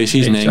scenic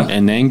places, and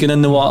then getting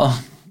in the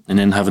water, and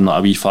then having like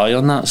a wee fire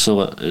and that.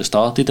 So it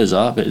started as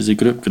that, but as the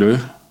group grew,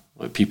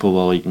 like, people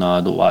were like, nah,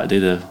 I don't want to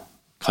do the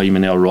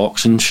climbing out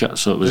rocks and shit.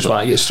 So it was just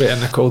want to get straight in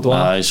the cold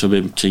water. So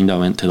we kind of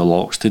went to the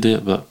locks to do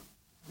it, but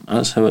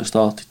that's how it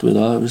started with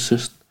that. It was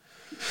just.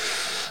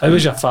 How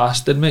was your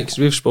fasting, mate? Because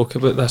we've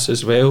spoken about this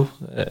as well.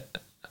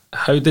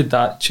 How did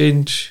that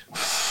change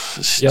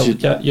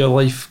your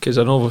life? Because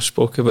I know we've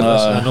spoken about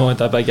this, and I know it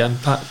had a big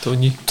impact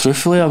on you.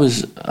 Truthfully, I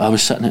was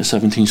sitting at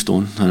 17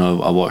 stone, and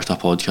I watched a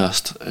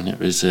podcast, and it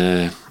was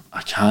I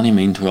can't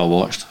mind who I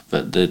watched,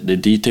 but the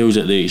details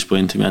that they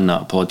explained to me in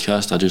that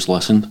podcast, I just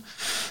listened,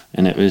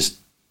 and it was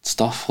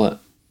stuff like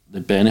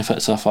the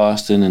benefits of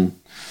fasting, and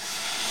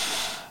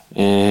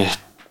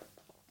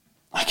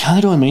I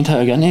can't really mind how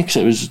to get into it, because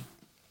it was,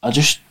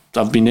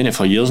 I've been doing it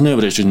for years now,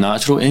 but it's just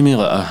natural to me.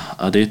 Like,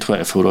 I do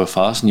 24-hour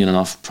fasting, near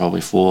enough,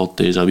 probably 4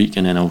 days a week,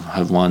 and then I'll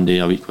have 1 day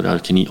a week where I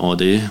can eat all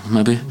day,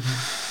 maybe.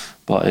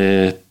 But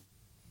it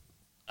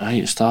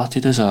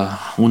started as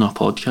on a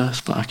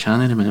podcast, but I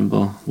can't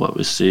remember what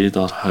was said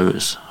or how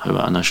it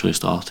initially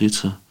started.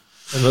 So.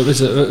 And what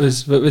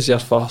was your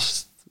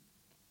first?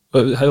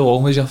 How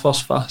long was your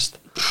first fast?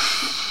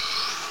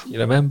 You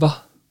remember?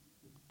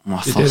 You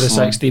do the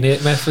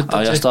 16-8 method,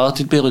 I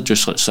started barely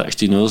just like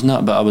 16 hours and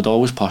that, but I would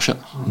always push it.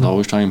 I'd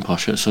always try and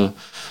push it. So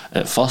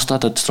at first I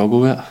did struggle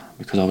with it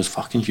because I was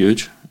fucking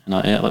huge and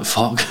I ate like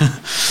fuck.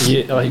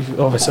 Yeah, like,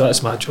 obviously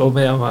that's my job,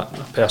 mate. I'm a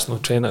personal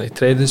trainer to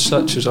train as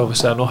such, as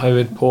obviously I know how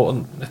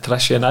important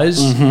nutrition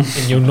is,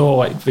 and you'll know,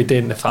 like, we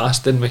doing the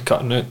fasting, we're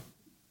cutting out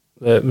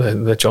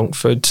the junk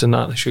foods and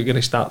that, the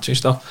sugary starch and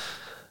stuff.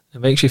 It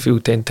makes you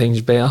feel 10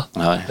 times better.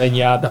 Aye. Then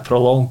you add a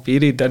prolonged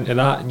period into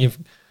that,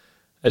 and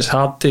it's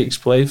hard to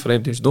explain for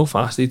anybody who's not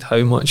fasted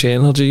how much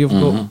energy you've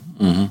got.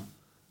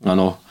 I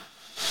know.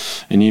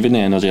 And even the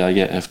energy I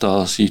get after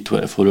I see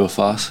 24-hour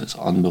fast, it's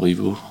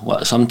unbelievable.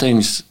 Like,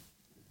 sometimes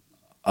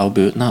I'll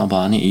be out and that, but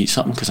I need to eat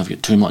something because I've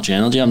got too much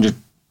energy. I'm just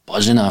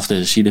buzzing after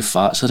to see the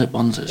fats that it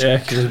burns. It's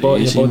because your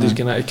body's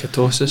going into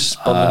ketosis.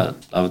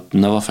 I've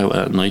never felt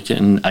it like it.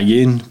 And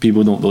again,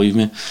 people don't believe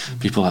me.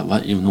 People are like,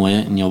 what, you've no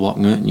it and you're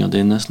working out and you're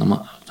doing this? And I'm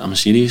like, I'm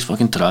serious,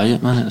 fucking try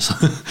it, man.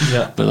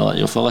 But they're like,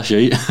 you're full of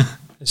shit.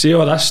 See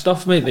all this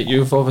stuff, mate, that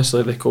you've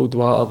obviously, the cold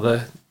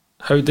water,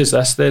 how does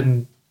this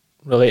then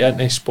relate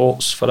into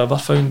Sports Forever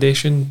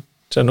Foundation?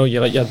 So I know you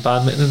like your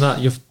badminton and that.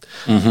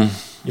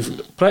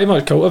 You've pretty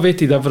much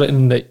cultivated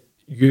everything that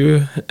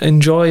you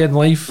enjoy in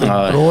life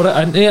and brought it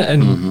into it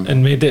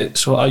and made it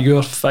sort of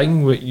your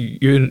thing with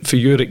you for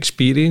your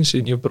experience,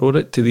 and you brought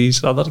it to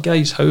these other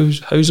guys.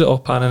 How's it all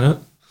panning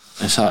out?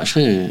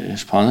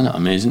 It's panning out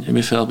amazing, to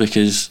be fair,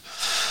 because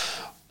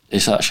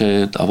it's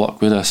actually, I work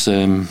with this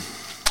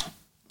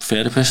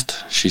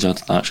therapist. She's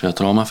actually a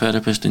trauma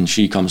therapist, and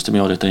she comes to me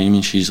all the time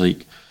and she's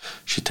like,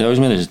 she tells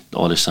me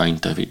all the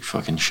scientific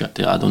fucking shit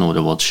there. I don't know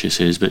the words she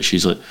says, but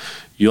she's like,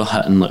 you're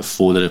hitting like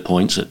 4 of the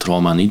points that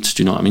trauma needs,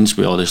 do you know what I mean? So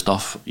with all the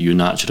stuff you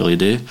naturally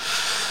do.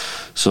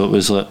 So it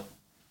was like,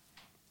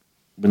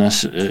 when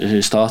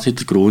it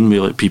started growing with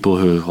like people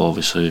who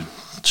obviously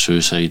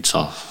suicides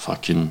or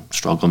fucking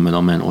struggling with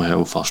their mental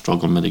health or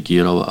struggling with the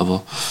gear or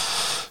whatever,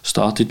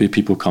 started with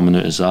people coming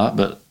out as that,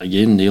 but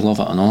again, they love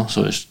it and all,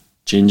 so it's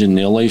changing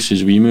their lives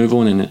as we move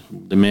on, and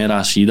the more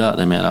I see that,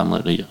 the more I'm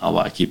like, right, I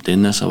want to keep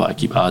doing this, I want to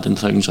keep adding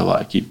things, I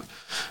want to keep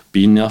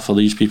being there for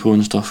these people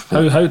and stuff.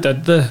 How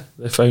did the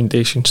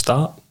foundation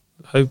start?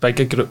 How big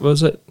a group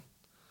was it?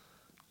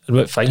 And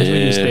what things were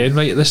you saying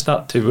right at the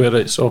start to where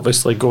it's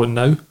obviously going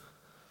now?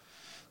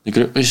 The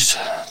group was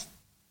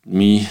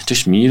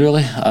just me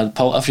really. I'd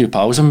pulled a few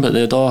pals in, but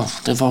they've all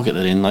got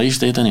their own lives,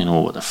 they didn't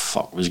know what the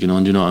fuck was going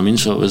on, do you know what I mean?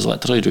 So it was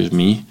literally just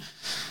me,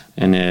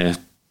 and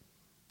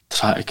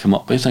try to come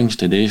up with things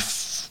today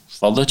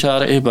for the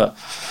charity, but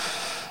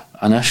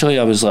initially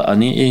I was like,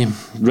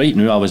 right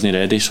now I wasn't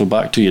ready, so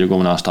back 2 years ago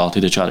when I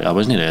started the charity, I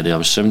wasn't ready, I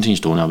was 17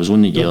 stone, I was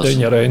only years.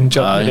 You're doing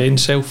your own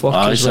self-work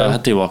as well. I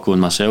had to work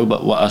on myself,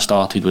 but what I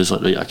started was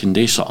like, right, I can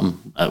do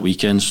something at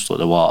weekends, like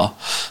the water,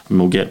 and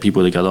we'll get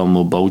people together and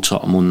we'll build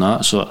something on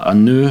that, so I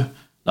knew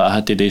that I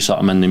had to do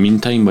something in the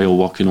meantime while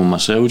working on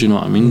myself, do you know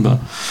what I mean? But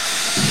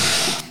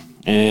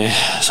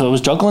so I was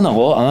juggling a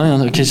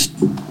lot, because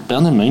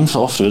bearing in mind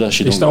all through this,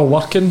 you're still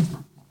working?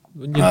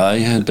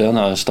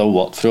 I still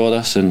worked through all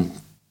this,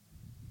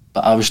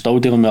 but I was still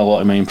dealing with a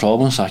lot of mind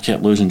problems, so I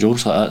kept losing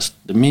jobs. So that's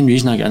the main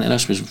reason I got into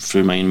this, was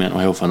through my mental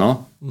health and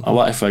all. I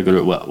want to figure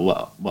out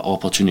what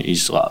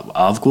opportunities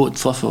I've got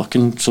for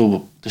fucking,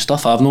 so the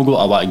stuff I've not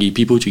got, I want to give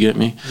people, to get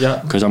me,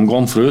 because I'm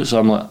going through it, so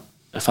I'm like,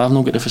 if I've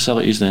not got the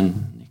facilities,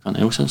 then you can't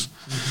else is.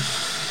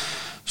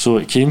 So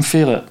it came for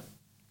it,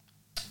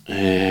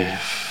 I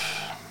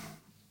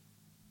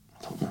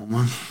don't know,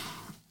 man.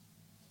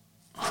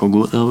 I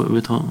forgot there what we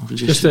were talking.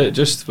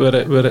 Just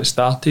where it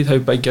started, how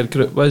big your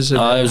group was, and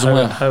how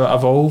it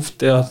evolved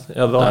there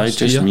the last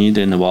just year. me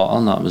doing the water,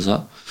 and that was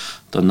it.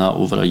 Done that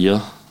over a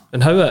year.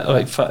 And how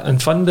it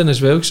and funding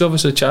as well, because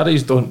obviously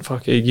charities don't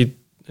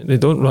they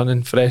don't run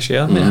in fresh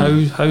air.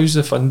 How's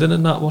the funding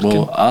in that working?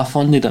 Well, I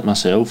funded it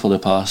myself for the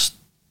past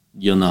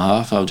year and a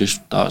half.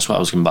 That's what I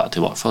was going back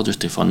to work for,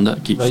 just to fund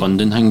it, keep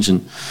funding things,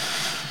 and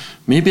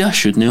maybe I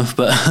shouldn't have,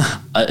 but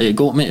it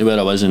got me to where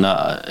I was, and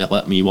that it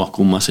let me work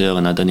on myself,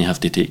 and I didn't have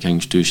to take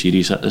things too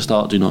serious at the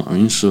start, do you know what I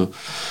mean? So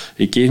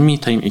it gave me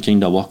time to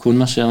kind of work on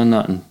myself and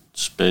that, and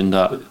spend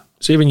that.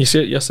 See, when you're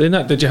saying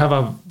that, did you have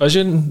a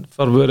vision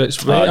for where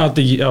it's right,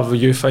 or were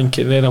you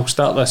thinking, then I'll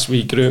start this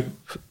wee group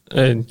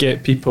and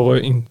get people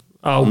out, and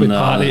I'll be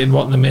partying,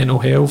 working the mental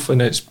health,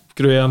 and it's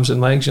grew arms and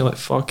legs, you're like,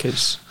 fuck it.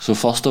 So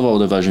first of all,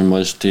 the vision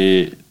was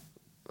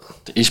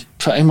it's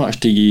pretty much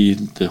to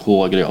give the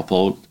whole of Greater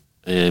Pollok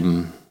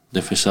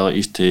the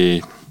facilities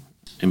to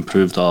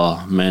improve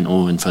their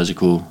mental and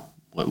physical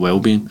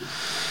well-being.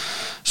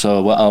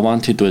 So what I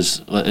wanted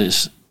was,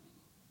 it's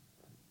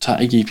try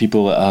to give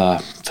people a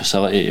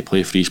facility to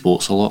play free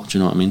sports a lot, do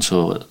you know what I mean?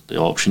 So the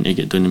option to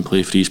get down and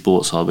play free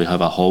sports, or we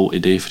have a hall to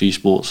do free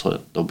sports,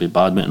 like there'll be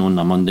badminton on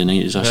a Monday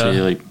night, as I say,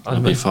 like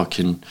there'll be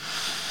fucking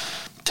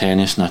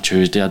tennis on a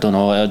Tuesday, I don't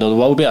know, there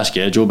will be a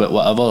schedule, but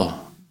whatever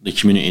the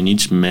community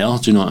needs more,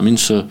 do you know what I mean?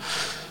 So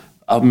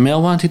I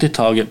more wanted to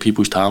target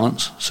people's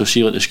talents, so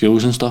see like the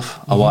schools and stuff,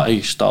 I want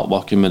to start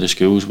working with the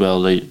schools where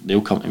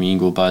they'll come to me and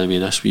go, by the way,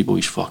 this wee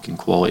boy's fucking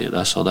quality at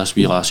this, or this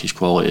wee lassie's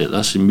quality at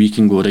this, and we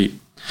can go, right,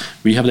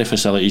 we have the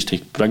facilities to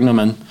bring them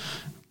in,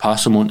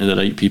 pass them on to the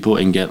right people,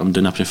 and get them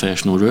doing a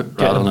professional route,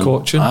 get rather than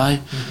coaching.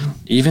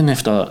 Even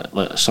if they're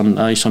like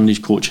somebody's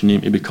coaching them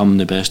to become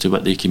the best of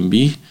what they can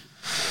be.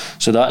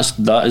 So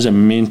that is the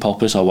main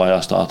purpose of why I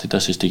started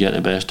this, is to get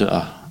the best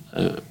out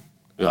of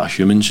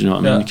humans, you know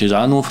what I mean? Because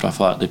I know for a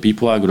fact the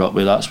people I grew up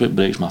with, that's what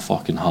breaks my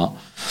fucking heart.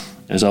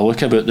 As I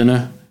look about them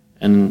now,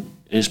 and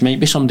it might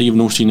be somebody you've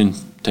not seen in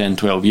 10,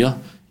 12 years,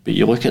 but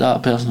you look at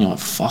that person, you're like,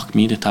 fuck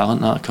me, the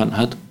talent that cunt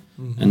had.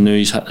 And now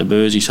he's hit the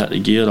booze, he's hit the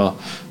gear, or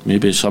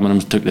maybe some of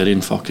them took their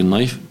own fucking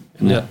life.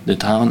 And the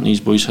talent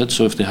these boys had.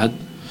 So if they had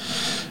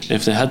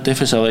the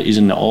facilities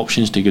and the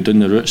options to go down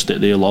the routes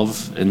that they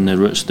love and the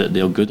routes that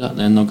they're good at,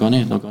 then they're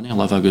gonna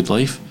live a good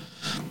life.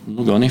 They're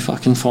not gonna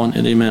fucking fall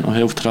into the mental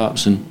health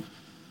traps. And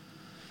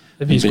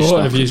if he's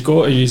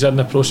in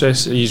the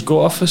process, he's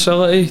got a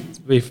facility.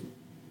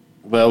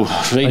 Well,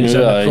 right now, he's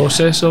in the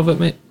process of it,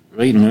 mate.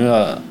 Right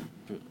now,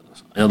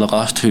 the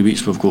last 2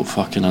 weeks we've got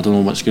fucking, I don't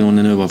know what's going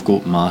on now, we've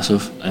got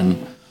massive,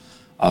 and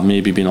I've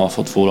maybe been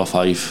offered 4 or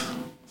 5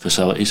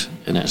 facilities,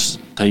 and it's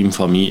time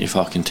for me to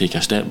fucking take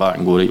a step back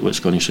and go, right, what's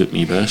going to suit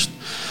me best,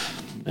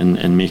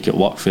 and make it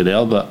work for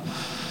there. But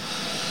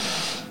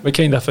what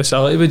kind of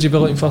facility would you be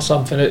looking for?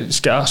 Something that's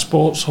got a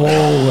sports hall,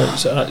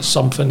 it's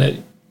something that,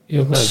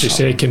 you know, as you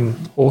say, can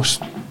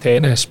host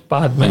tennis,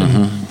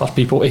 badminton, for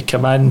people to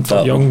come in,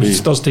 for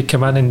youngsters to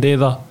come in and do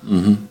that.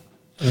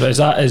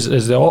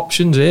 Is the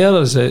options there?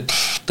 Is it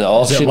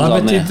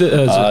limited?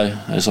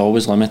 It's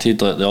always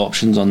limited. Like the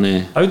options on the.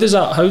 How does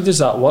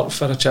that work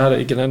for a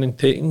charity getting in and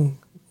taking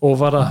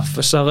over a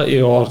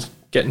facility or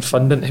getting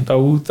funding to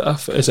build?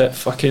 Is it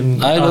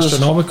fucking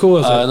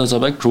astronomical? There's a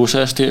big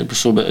process to it.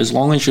 So, but as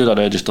long as you're a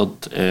registered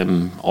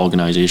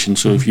organisation,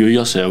 so if you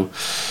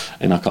yourself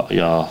and a couple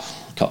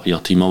of your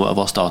team or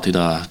whatever started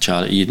a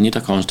charity, you'd need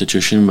a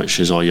constitution, which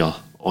is all your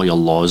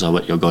laws of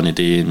what you're going to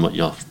do and what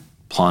you're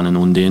planning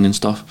on doing and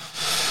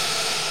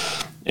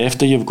stuff.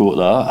 After you've got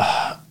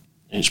that,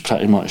 it's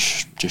pretty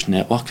much just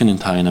networking and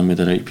tying in with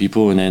the right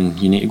people, and then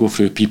you need to go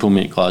through People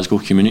Make Glasgow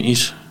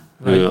communities,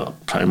 who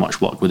pretty much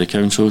work with the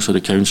council. So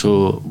the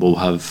council will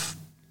have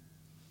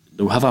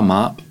a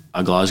map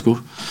of Glasgow,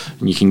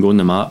 and you can go on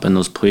the map and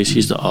there's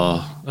places that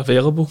are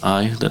available.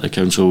 That the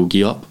council will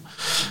gear up.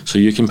 So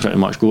you can pretty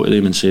much go to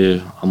them and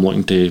say, I'm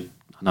looking to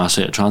an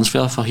asset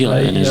transfer for here,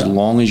 and as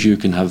long as you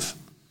can have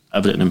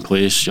everything in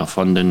place, your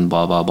funding,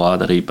 blah blah blah,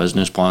 the right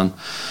business plan,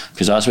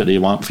 because that's what they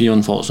want for you,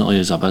 unfortunately,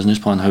 is a business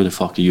plan. How the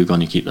fuck are you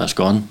going to keep this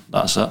going?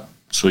 That's it.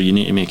 So you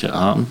need to make it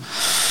happen.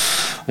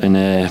 And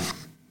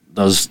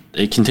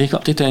it can take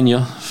up to 10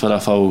 years for a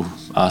full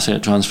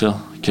asset transfer.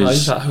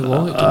 Is that how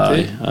long it can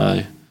take?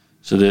 Aye.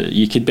 So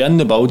you could be in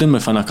the building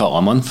within a couple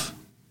of months,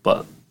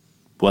 but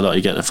whether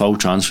you get the full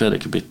transfer,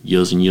 it could be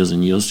years and years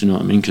and years, do you know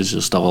what I mean? Because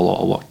there's still a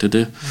lot of work to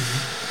do.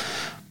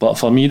 But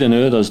for me,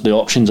 now, the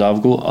options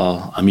I've got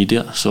are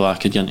immediate, so I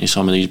could get into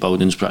some of these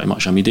buildings pretty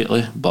much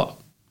immediately, but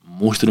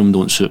most of them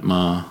don't suit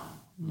my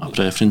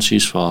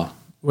preferences for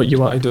what you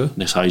want to do.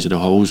 The size of the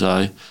halls,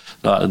 that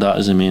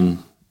is the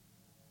main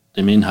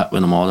hit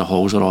with them all. The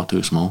halls are all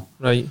too small.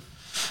 Right.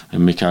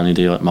 And we can't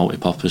do like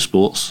multi-purpose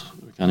sports.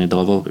 We can't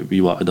deliver what we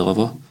want to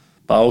deliver.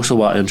 But I also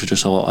want to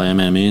introduce a lot of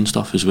MMA and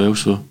stuff as well,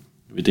 so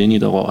we do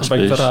need a lot of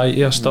space. A big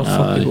variety of stuff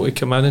for people to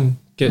come in and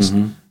get.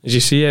 As you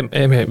see,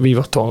 MMA, we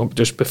were talking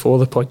just before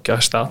the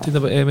podcast started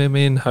about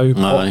MMA and how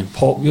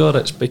popular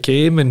it's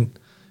became, and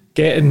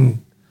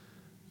getting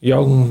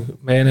young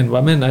men and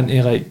women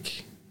into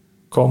like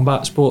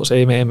combat sports,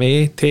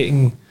 MMA,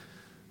 taking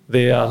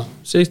their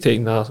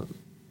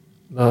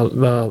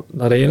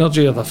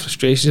energy or their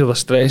frustrations or their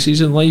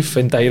stresses in life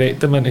and direct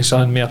them into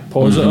something more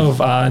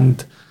positive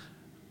and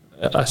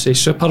I say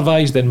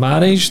supervised and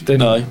managed,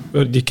 and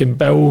where you can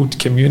build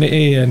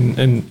community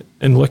and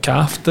look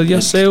after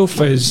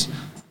yourself is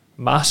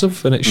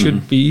massive, and it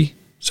should be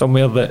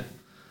somewhere that,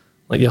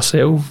 like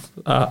yourself,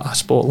 a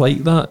sport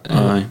like that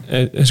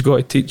has got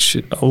to teach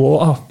a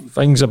lot of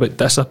things about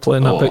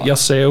discipline, about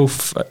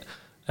yourself,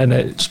 and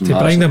it's to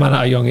bring them in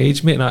at a young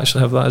age, mate, and actually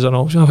have that as an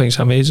option. I think it's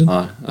amazing.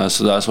 That's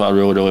what I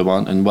really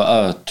want, and what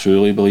I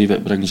truly believe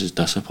it brings is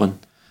discipline,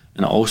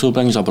 and it also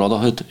brings a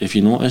brotherhood. If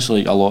you notice,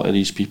 like a lot of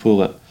these people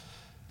that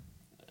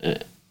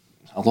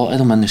a lot of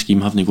them in the scheme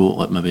haven't got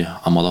like maybe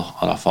a mother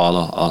or a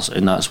father,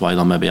 and that's why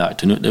they're maybe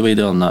acting out the way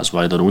they are, and that's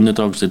why they're on the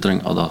drugs they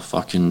drink, or they're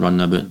fucking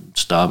running about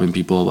stabbing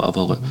people or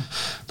whatever. Like,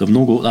 they've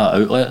not got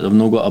that outlet, they've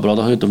not got a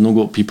brotherhood, they've not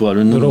got people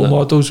around them. The role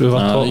models we were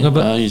talking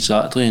about.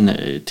 Exactly, and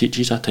it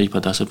teaches a type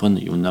of discipline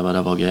that you'll never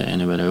ever get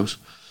anywhere else.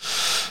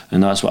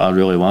 And that's what I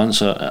really want.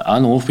 So I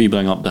know if we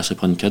bring up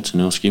disciplined kids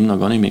in their scheme, they're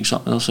going to make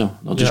something of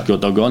themselves.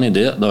 They're going to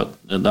do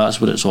it. That's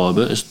what it's all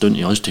about. It's down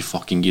to us to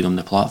fucking give them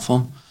the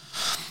platform.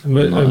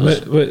 And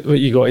what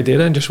you got to do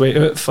then? Just wait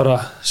out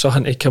for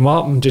something to come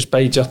up and just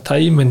bide your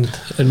time. And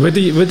what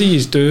do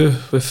you do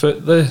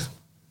without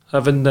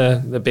having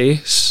the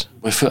base?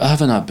 Without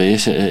having a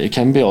base, it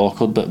can be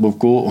awkward, but we've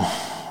got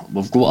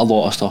a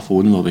lot of stuff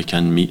on where we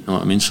can meet. You know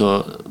what I mean?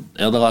 So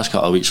the last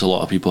couple of weeks, a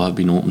lot of people have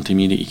been open to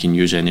me that you can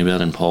use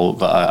anywhere in Pollok,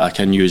 but I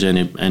can use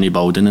any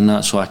building in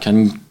that. So I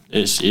can.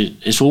 It's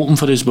open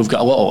for us. We've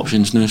got a lot of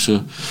options now,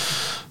 so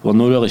we're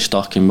not really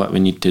stuck in what we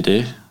need to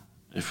do.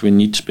 If we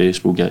need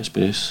space, we'll get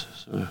space.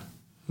 So,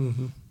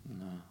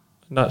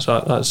 that's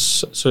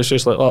so it's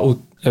just like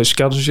little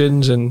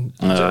excursions and.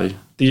 Do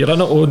you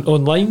run it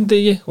online? Do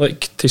you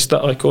like to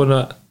start like on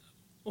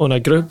a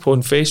group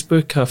on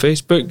Facebook, a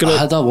Facebook group? I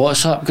had a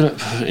WhatsApp group,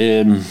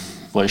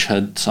 which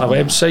had a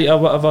website or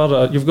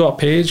whatever. You've got a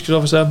page,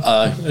 because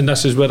obviously, and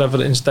this is where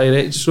everything's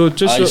direct. So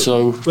just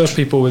where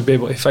people would be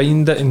able to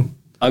find it and.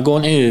 I go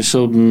into,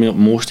 so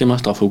most of my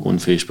stuff will go on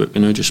Facebook,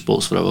 you know, just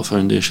Sports Forever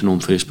Foundation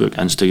on Facebook,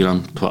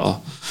 Instagram, Twitter.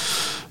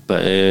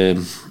 But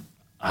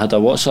I had a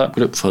WhatsApp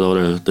group for all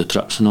the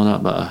trips and all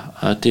that, but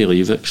I had to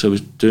leave it because there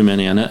was too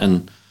many in it,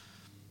 and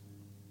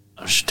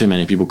there was too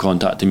many people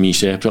contacting me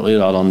separately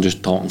rather than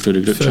just talking through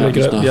the group chat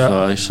and stuff.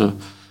 Yeah. So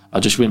I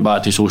just went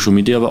back to social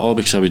media a bit all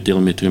because I was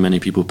dealing with too many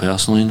people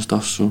personally and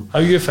stuff. So how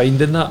are you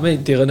finding that,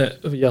 mate, dealing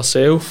it with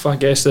yourself? I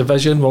guess the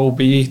vision will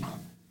be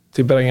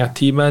to bring a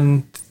team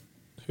in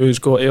who's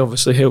got to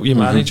obviously help you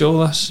manage all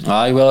this.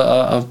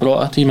 I've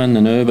brought a team in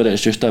now, but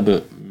it's just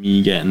about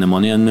me getting the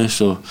money in now,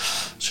 so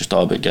it's just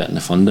all about getting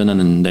the funding in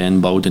and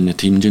then building the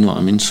team, do you know what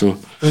I mean? So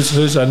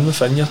who's in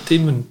within your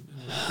team and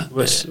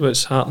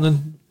what's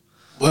happening?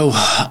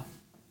 Well,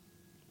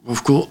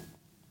 we've got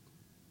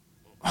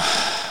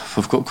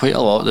quite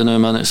a lot now,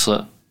 man. It's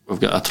like we've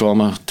got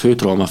two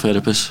trauma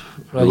therapists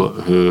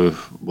who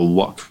will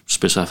work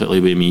specifically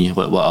with me,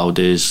 what I'll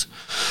do is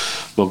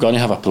we're going to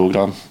have a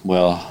programme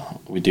where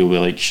we deal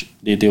with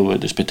they deal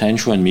with this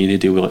potential in me, they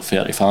deal with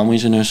 30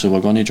 families in there, so we're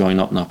going to join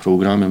up in a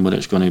programme, and what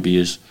it's going to be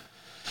is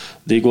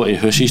they go to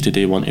houses to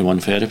do one-to-one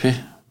therapy,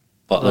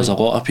 but there's a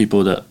lot of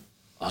people that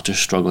are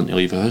just struggling to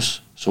leave a house.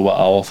 So what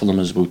I offer them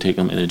is we'll take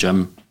them to the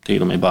gym, take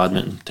them to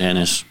badminton,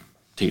 tennis,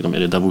 take them to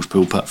the Devil's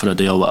Pool pit for a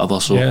day or whatever.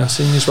 So yeah, I've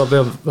seen this were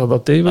there the other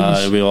day.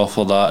 We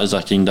offer that as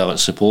a kind of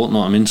support, you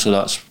know what I mean? So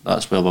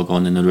that's where we're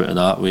going in the route of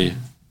that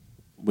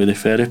with the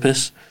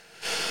therapist.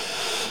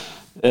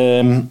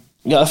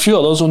 Got a few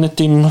others on the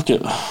team.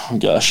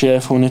 Got a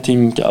chef on the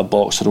team, got a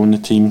boxer on the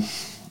team.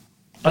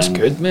 That's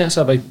good, mate. That's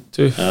a big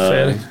two.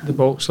 The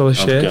boxer, the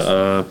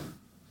chef.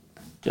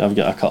 I've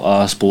got a couple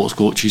of sports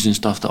coaches and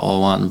stuff that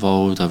all want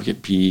involved. I've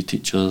got PE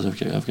teachers. I've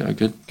got a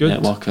good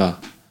network of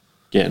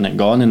getting it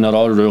going, and they're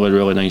all really,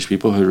 really nice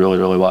people who really,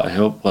 really want to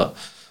help. But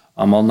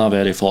I'm in a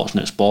very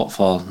fortunate spot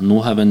for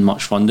not having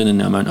much funding, and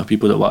the amount of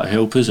people that want to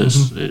help us.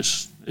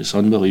 It's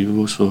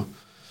unbelievable. So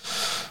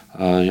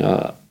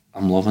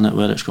I'm loving it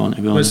where it's going,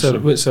 to be honest.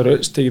 What's the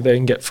routes to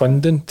then get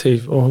funding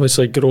to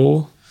obviously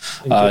grow?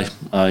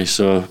 Aye.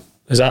 So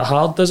is that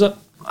hard? Is it?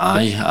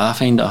 I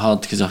find it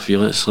hard because I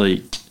feel it's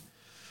like.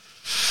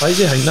 Why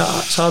do you think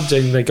that? It's hard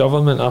saying the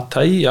government are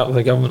tight, or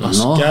the government are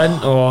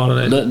scant, or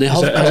is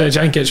it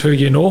think it's who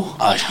you know?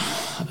 Aye.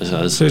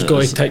 Who's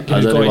got to tick?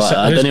 I don't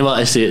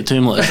want to say it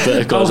too much,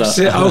 but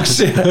I'll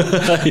say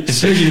it.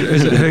 Is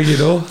it who you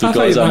know? I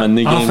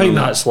think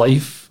that's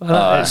life.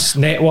 It's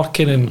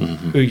networking and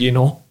who you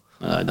know.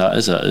 That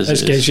is it.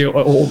 It gets you, it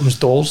opens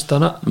doors,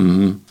 doesn't it?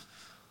 Mm-hmm.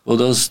 Well,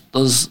 there's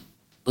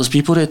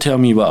people that tell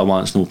me what I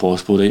want's no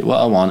possible, right?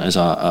 What I want is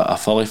a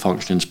fully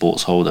functioning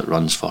sports hall that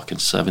runs fucking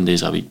 7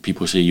 days a week.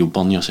 People say you'll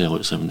burn yourself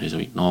out 7 days a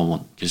week. No, I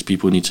won't, because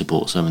people need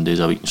support 7 days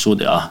a week, and so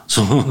do I.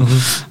 So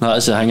that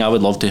is the thing. I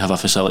would love to have a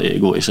facility to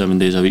go to 7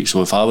 days a week.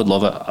 So if I would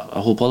love it, I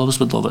hope all of us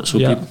would love it. So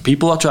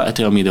people are trying to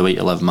tell me the way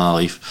to live my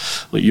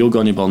life. Like, you're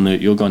going to burn out,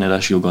 you're going to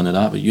this, you're going to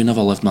that, but you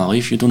never lived my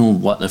life. You don't know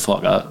what the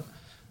fuck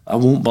I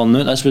won't burn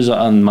out. This was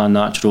in my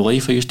natural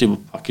life. I used to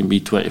fucking be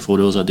 24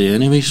 hours a day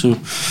anyway. So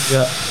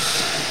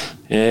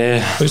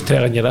who's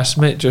telling you this,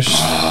 mate? Just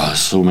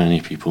so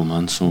many people,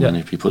 man. So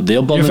many people.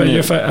 They're burning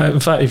in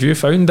fact, have you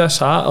found this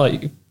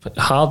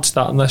hard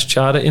starting this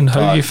charity, and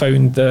how you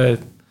found the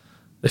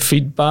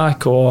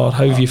feedback, or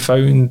how have you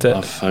found it?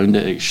 I've found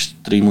it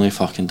extremely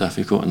fucking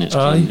difficult, and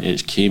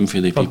it's came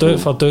for the people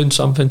for doing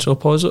something so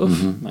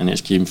positive. And it's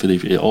came for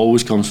it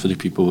always comes for the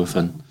people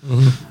within.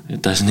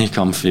 It doesn't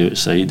come from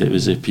outside. It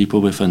was the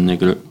people within the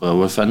group,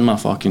 within my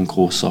fucking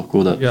close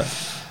circle that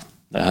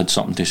had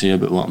something to say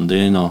about what I'm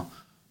doing, or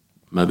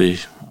maybe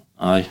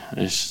I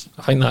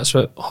think that's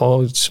what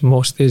holds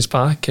most days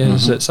back,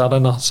 is it's our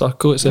inner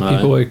circle. It's the people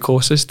who are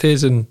closest to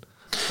us, and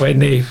when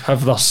they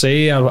have their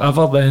say or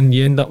whatever, then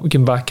you end up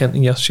getting back into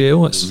your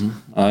shell. It's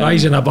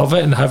rising above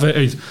it and have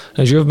it,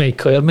 as you've made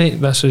clear, mate,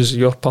 this is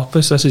your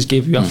purpose. This has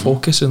gave you a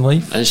focus in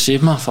life. It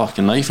saved my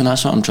fucking life, and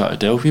that's what I'm trying to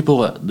tell people.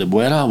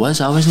 Where I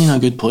wasn't in a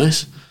good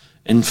place,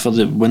 and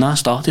when I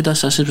started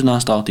this is when I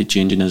started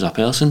changing as a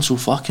person. So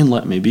fucking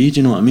let me be. Do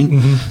you know what I mean?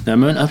 The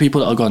amount of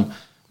people that are going,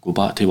 go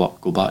back to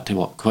work,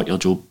 quit your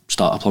job,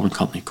 start a plumbing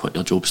company, quit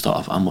your job,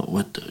 start a... I'm like,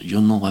 what?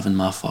 You're not living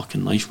my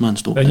fucking life, man.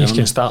 Stop. Then you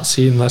can start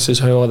seeing this is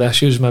how all the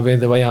issues, maybe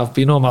the way I've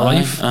been all my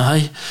life.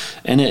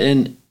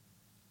 And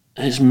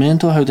it's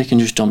mental how they can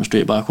just jump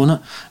straight back on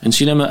it. And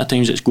see the amount of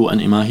times it's got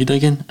into my head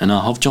again, and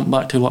I have jumped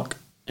back to work,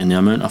 and the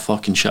amount of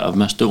fucking shit I've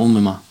missed out on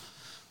with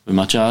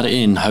my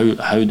charity, and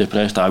how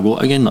depressed I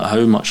got again, like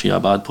how much of a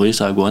bad place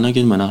I go in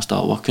again when I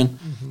start working.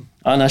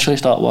 I initially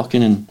start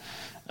working, and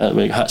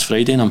it hits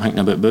Friday and I'm thinking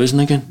about boozing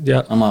again.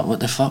 I'm like,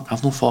 what the fuck?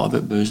 I've not thought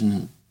about boozing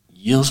in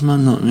years,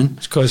 man. Know what I mean?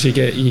 It's because you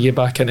get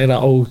back into that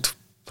old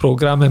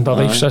programming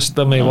belief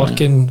system of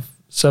working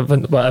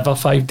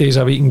 5 days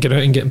a week and getting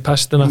out and getting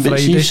pissed on a Friday.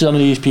 See, some of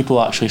these people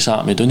actually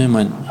sat me down and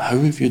went, how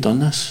have you done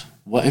this?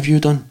 What have you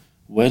done?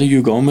 Where are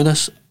you going with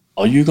this?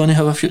 Are you going to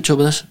have a future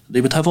with this?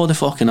 They would have all the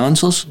fucking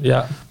answers.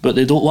 But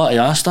they don't want to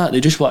ask that. They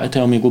just want to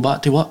tell me, go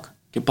back to work.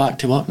 Get back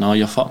to work. No,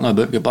 you're fucking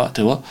about, get back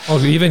to work. Or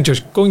even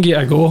just go and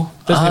get a go.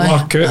 Doesn't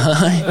work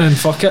out. And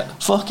fuck it.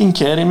 Fucking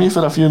carry me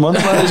for a few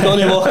months, man. It's going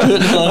to work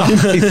out.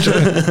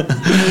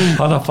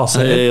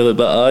 100%.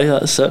 But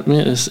that's it,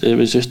 mate. It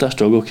was just a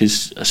struggle,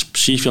 because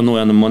see if you're not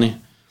earning money,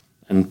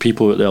 and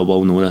people out there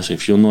will know this,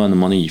 if you're not earning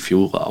money, you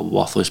feel like a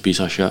worthless piece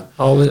of shit.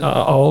 I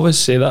always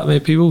say that,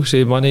 mate. People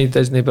say money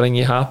doesn't bring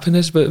you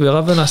happiness, but we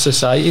live in a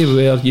society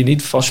where you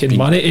need fucking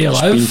money to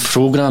live. It's been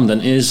programmed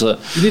into us that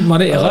you need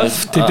money to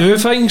live, to do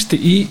things, to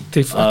eat,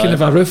 to fucking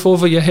have a roof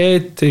over your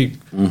head, to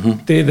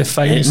do the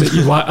things that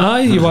you want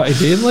to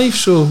do in life.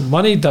 So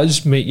money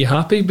does make you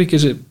happy,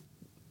 because it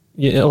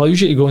allows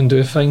you to go and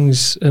do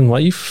things in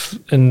life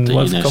and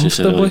live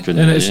comfortably.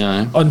 And it's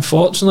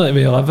unfortunate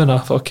we live in a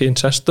fucking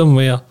system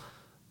where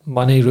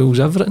money rules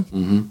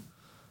everything.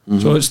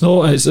 So it's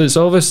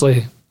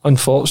obviously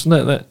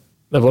unfortunate that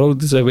the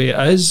world is the way it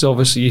is.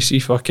 Obviously you see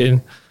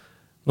fucking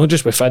not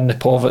just within the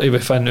poverty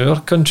within our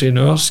country and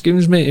our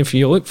schemes, mate. If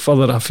you look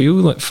further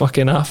afield, like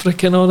fucking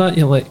Africa and all that,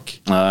 you're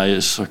like,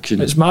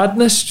 it's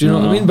madness. Do you know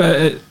what I mean?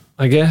 But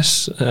I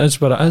guess it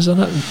is what it is, isn't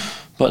it?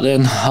 But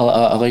then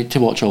I like to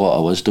watch a lot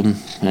of wisdom,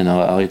 and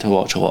I like to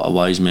watch a lot of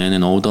wise men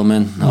and older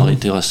men. I like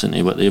to listen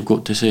to what they've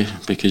got to say,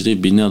 because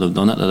they've been there, they've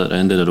done it, they're at the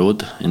end of the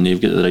road, and they've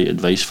got the right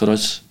advice for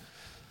us.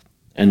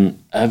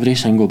 And every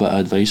single bit of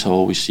advice I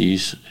always see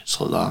is,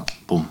 it's like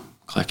that, boom,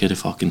 click of the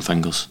fucking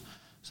fingers.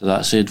 So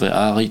that's the advice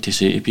I like to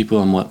say to people.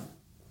 I'm like,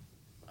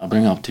 I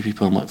bring it up to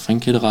people, I'm like,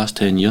 think of the last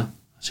 10 years. I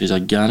says, I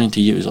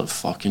guarantee you it was like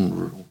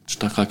fucking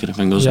just a click of the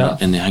fingers,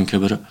 and they think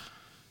about it,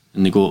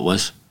 and they go, it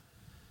was.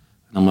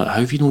 And I'm like, how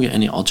have you not got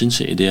any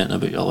urgency to do anything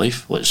about your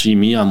life? Like, see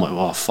me, I'm like,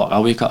 oh fuck, I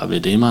wake up every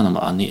day, man, I'm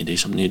like, I need to do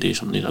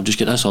something, I've just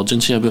got this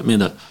urgency about me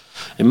that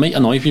it might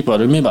annoy people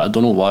around me, but I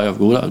don't know why I've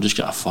got it. I've just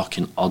got a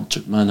fucking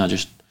urge, man. I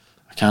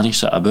can't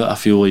sit about. I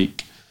feel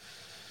like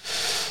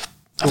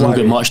I've not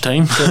got much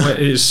time. So it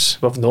is,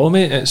 we've no,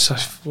 mate,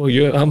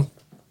 I'm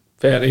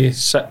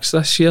 36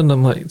 this year, and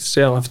I'm like,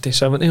 say I live to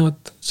 70,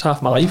 it's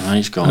half my life.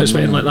 It's gone, and it's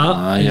went like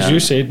that. As you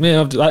said,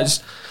 mate,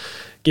 that's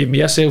gave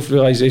me a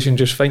self-realisation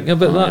just thinking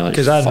about that,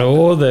 because I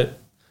know that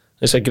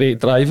it's a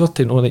great driver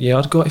to know that you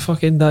are going to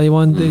fucking die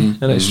one day,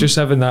 and it's just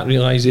having that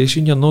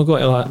realisation you're not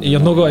going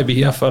to be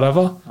here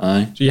forever.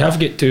 So you have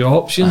got two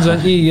options,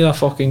 ain't you? You either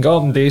fucking go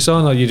up and do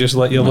something, or you just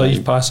let your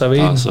life pass away,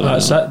 and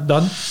that's it,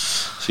 done.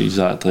 So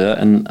exactly it.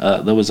 And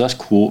there was this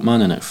quote,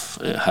 man, and it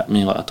hit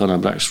me like a ton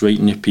of bricks right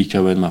in the peak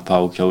of when my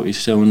pal killed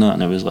himself and that,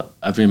 and it was like,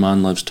 every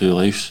man lives two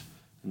lives,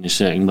 and the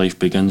second life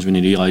begins when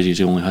he realises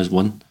he only has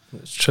one.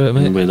 It's true,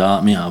 mate. And with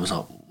that, mate, I was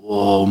like,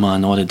 whoa,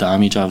 man, all the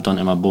damage I've done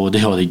to my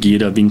body, all the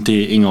gear I've been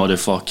taking, all the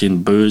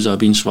fucking booze I've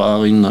been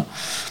swallowing. I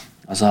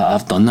was like,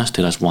 I've done this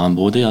to this one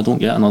body, I don't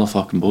get another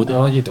fucking body.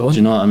 No, you don't. Do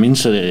you know what I mean?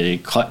 So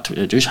it clicked,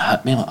 it just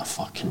hit me like a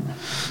fucking...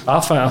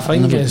 I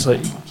think it's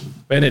like,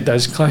 when it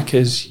does click,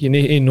 is you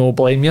need to no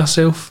blame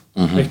yourself,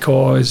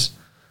 because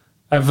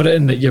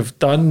everything that you've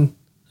done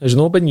has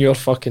not been your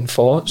fucking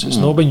thoughts, it's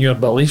not been your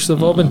beliefs,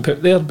 they've all been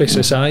put there by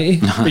society,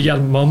 by your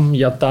mum,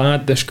 your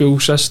dad, the school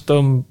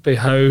system, by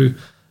how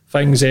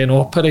things then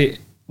operate.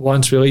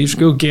 Once we leave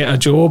school, get a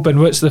job, and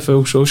what's the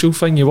full social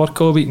thing? You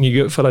work all week and you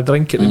go out for a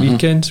drink at the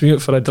weekends, we go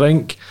out for a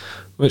drink,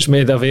 which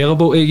made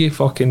available to you,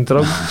 fucking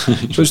drug.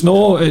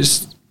 So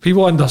it's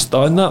people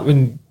understand that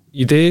when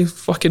you do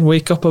fucking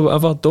wake up or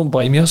whatever, don't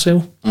blame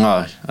yourself.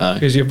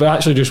 Because you've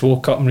actually just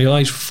woke up and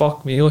realised,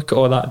 fuck me, look at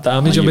all that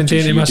damage I've been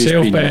doing to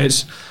myself, but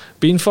it's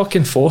being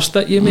fucking forced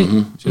at you, mate.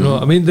 Do you know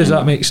what I mean? Does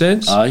that make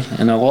sense?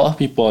 And a lot of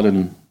people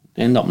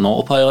they end up on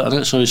autopilot,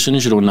 innit? So as soon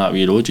as you're on that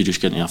wee road, you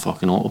just get into a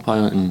fucking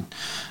autopilot, and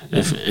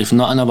if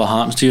nothing ever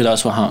happens to you,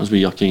 that's what happens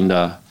with your kind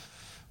of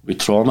with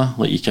trauma.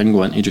 Like, you can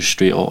go into just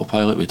straight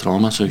autopilot with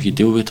trauma. So if you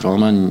deal with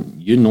trauma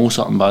and you know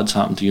something bad's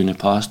happened to you in the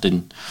past,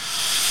 then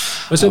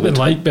what's it been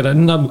like being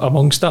in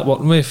amongst that,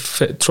 working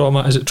with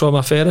trauma? Is it trauma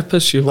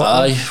therapists you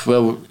work with?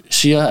 Well,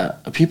 see,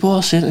 people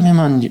are saying to me,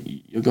 man,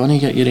 you're going to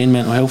get your own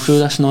mental health through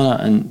this and all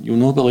that, and you'll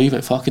not believe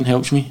it fucking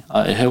helps me.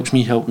 It helps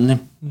me helping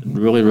them. It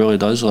really, really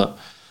does. Like,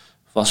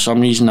 for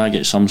some reason, I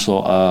get some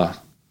sort of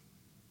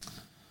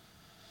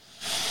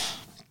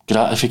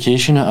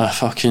gratification out of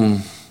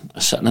fucking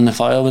sitting in the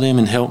fire with them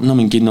and helping them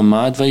and giving them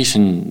my advice,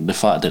 and the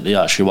fact that they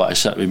actually want to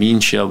sit with me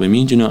and share with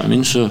me, do you know what I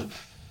mean? So,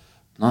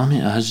 nah,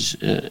 mate, if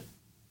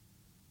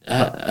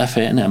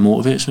anything, it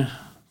motivates me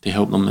to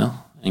help them there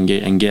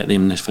and get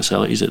them the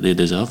facilities that they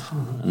deserve,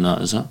 and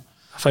that is it.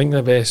 I think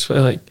the best way,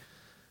 like,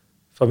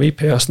 for me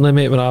personally,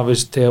 mate, when I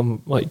was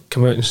come out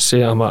and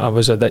say I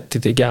was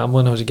addicted to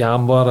gambling, I was a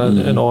gambler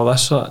and all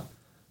this sort,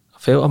 I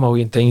felt a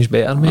million times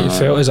better, mate. It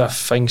felt as if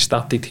things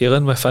started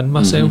healing within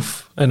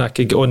myself, and I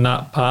could get on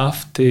that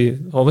path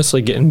to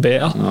obviously getting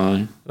better.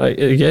 Like,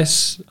 I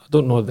guess, I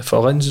don't know the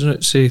full ins and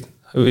outs of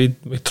how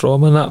with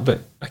trauma and that, but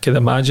I could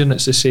imagine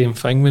it's the same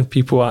thing when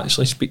people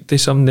actually speak to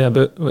somebody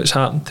about what's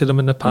happened to them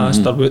in the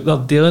past or what they're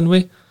dealing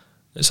with.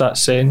 It's that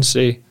sense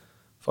of,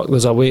 fuck,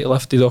 there's a weight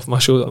lifted off my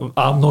shoulder.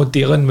 I'm not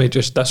dealing with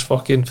just this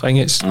fucking thing,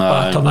 it's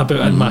battering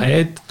about in my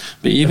head.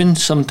 But even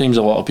sometimes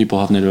a lot of people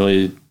haven't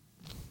really,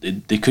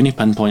 they couldn't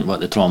pinpoint what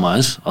the trauma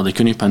is, or they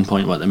couldn't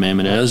pinpoint what the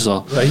memory is,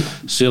 or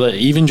so like,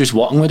 even just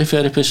working with a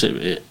therapist,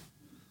 it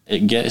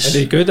gets... Are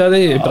they good, are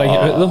they? Bring it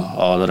out of them?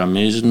 Oh, they're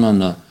amazing,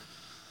 man.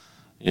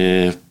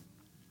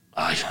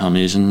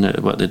 Amazing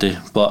what they do,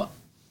 but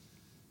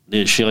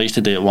she likes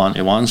to do it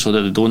one-to-one so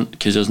that they don't,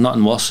 because there's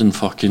nothing worse than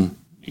fucking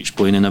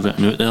explaining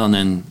everything out there, and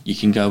then you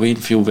can go away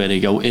and feel very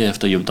guilty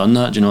after you've done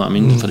that, do you know what I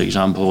mean? For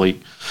example, like,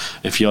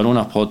 if you're on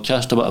a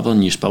podcast or whatever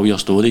and you spill your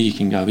story, you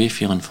can go away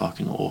feeling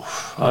fucking,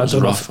 I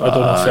don't know if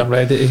I'm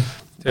ready to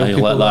tell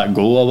people let that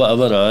go or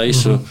whatever.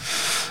 So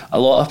a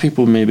lot of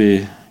people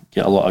maybe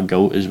get a lot of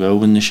guilt as well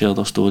when they share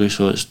their story,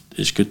 so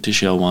it's good to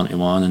share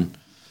one-to-one and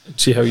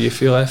see how you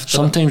feel after.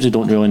 Sometimes they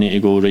don't really need to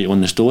go right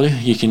on the story.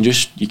 You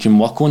can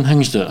work on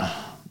things that,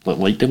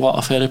 like the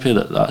water therapy,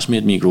 that's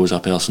made me grow as a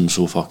person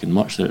so fucking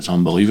much that it's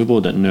unbelievable,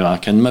 that now I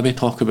can maybe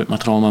talk about my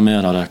trauma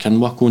more, or I can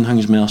work on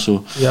things more.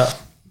 So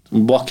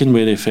working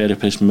with a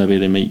therapist, maybe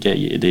they might get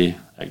you to do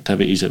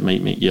activities that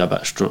might make you a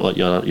bit like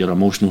your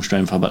emotional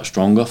strength a bit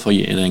stronger for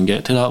you to then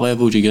get to that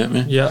level. Do you get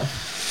me? Yeah.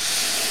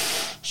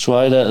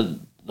 So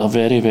they're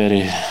very,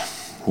 very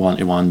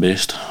one-to-one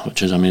based,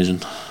 which is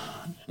amazing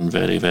and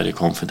very, very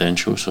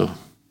confidential. So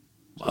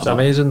it's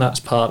amazing. That's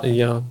part of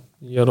your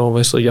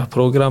obviously your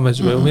programme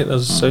as well, mate.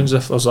 There's sounds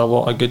as if there's a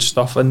lot of good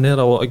stuff in there,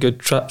 a lot of good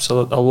trips, a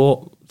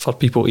lot for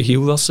people to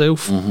heal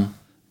themselves.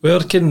 Where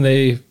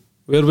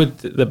would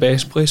the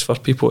best place for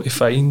people to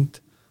find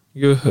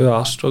you who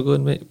are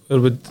struggling, mate? Where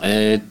would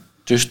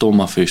just on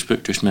my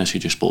Facebook, just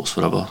message your Sports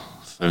Forever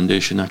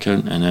Foundation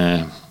account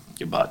and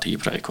get back to you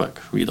pretty quick.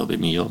 Either be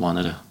me or one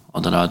of the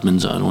other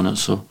admins that are on it.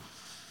 So,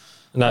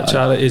 and that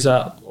charity, is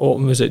that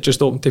open? Is it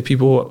just open to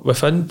people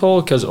within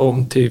Pollok? Is it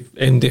open to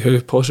anybody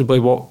who possibly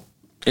watching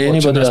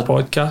this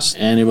podcast?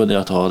 Anybody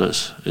at all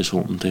is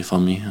open to for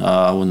me.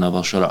 I will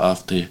never shut it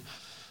off to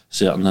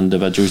certain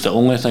individuals. The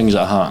only things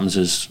that happens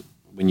is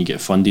when you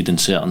get funded in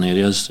certain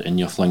areas and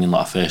you're flinging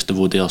like a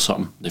festival day or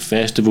something, the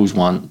festivals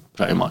want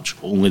pretty much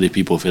only the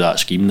people for that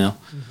scheme there.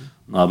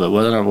 No, but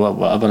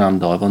whatever I'm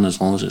delivering, as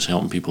long as it's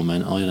helping people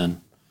mentally,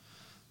 then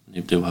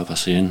nobody will have a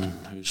say in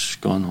who's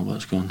gone or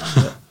what's gone.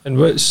 And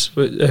what's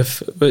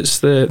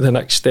the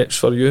next steps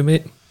for you,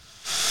 mate?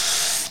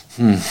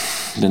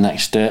 The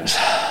next steps,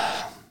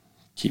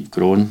 keep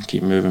growing,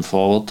 keep moving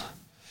forward,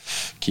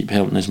 keep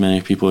helping as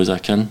many people as I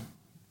can,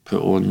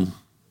 put on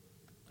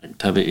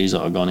activities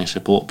that are going to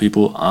support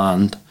people,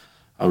 and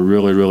I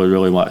really, really,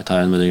 really want to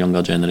tie in with the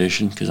younger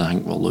generation because I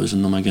think we're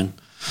losing them again.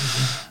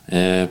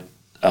 I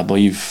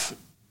believe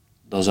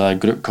there's a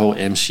group called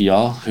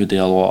MCR who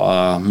do a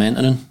lot of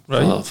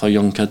mentoring for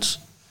young kids,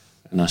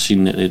 and I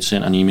seen that they'd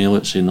sent an email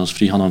out saying there's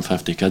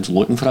 350 kids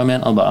looking for a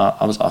mentor, but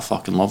I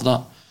fucking love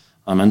that.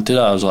 I'm into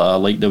that. I was like, I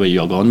like the way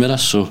you're going with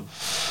this. So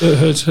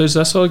who's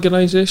this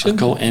organisation? It's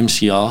called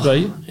MCR.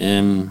 Right.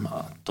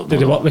 Do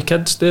they work with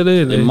kids, do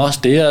they? They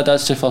must do.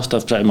 That's the first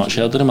I've pretty much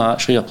heard of them. I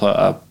actually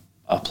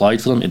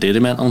applied for them to do the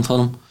mentoring for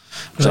them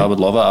because I would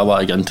love it. I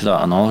want to get into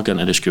that and all, get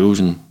into the schools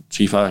and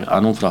see if I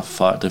know for a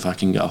fact if I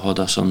can get a hold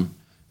of some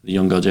the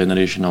younger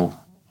generation,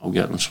 I'll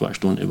get them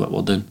switched on to what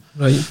we're doing.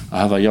 Right. I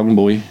have a young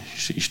boy,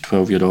 he's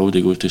 12-year-old,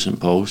 he goes to St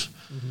Paul's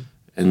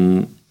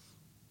and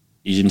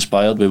he's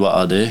inspired by what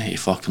I do. He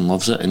fucking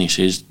loves it and he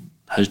says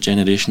his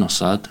generation are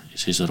sad. He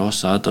says they're all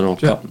sad, they're all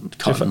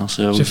cutting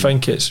themselves. Do you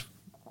think it's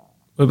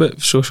a bit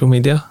of social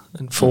media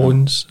and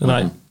phones and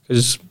that?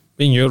 Because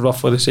me and you're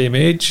roughly the same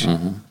age.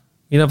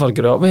 You never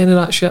grew up with any of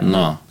that shit.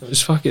 No. It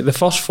was fucking the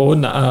first phone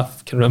that I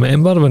can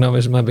remember when I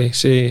was maybe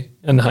say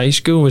in high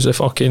school was a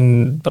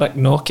fucking brick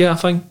Nokia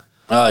thing.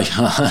 Aye.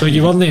 So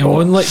you weren't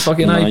on like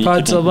fucking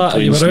iPads or that.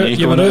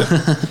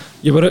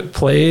 You were out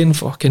playing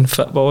fucking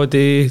football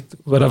day,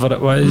 wherever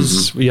it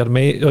was, with your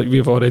mate. Like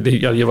you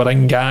were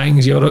in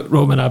gangs, you were out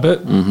roaming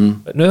about.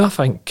 But now I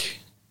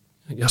think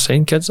you're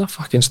saying kids are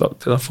fucking stuck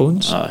to their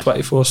phones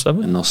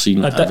 24/7. And they're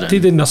seeing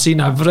addicted and they're seeing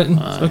everything.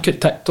 Look at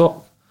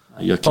TikTok.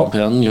 You're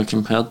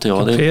compared to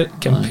all them.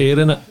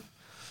 Comparing it.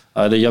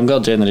 The younger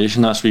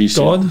generation, that's where you see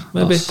gone,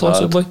 maybe,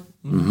 possibly.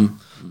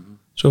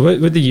 So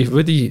what do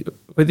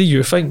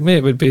you think,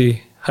 mate, would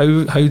be how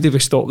do we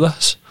stop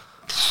this?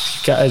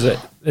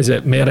 Is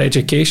it more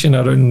education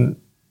around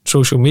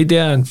social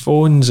media and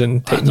phones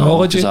and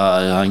technology?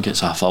 I think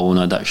it's a full-on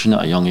addiction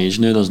at a young age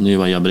now. There's no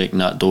way you're breaking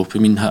that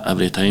dopamine hit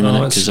every time,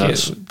 because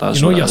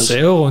that's you know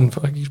yourself on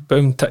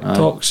boom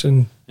TikToks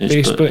and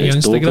Facebook and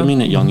it's Instagram.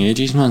 Dopamine at young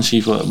ages, man. See,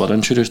 if we're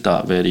introduced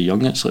that very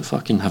young, it's like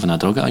fucking having a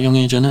drug at a young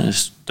age,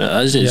 innit?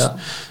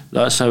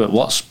 That's how it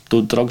works.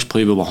 The drugs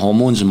play with my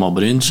hormones in my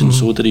brains, and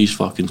so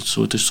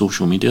does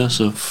social media.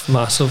 So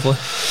massively,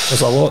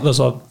 there's a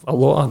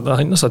lot. I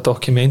think there's a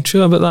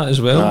documentary about that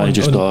as well. I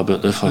just thought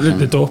about the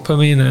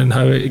dopamine and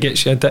how it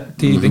gets you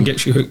addicted and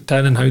gets you hooked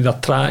in, and how they're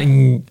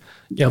tracking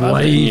your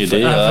life,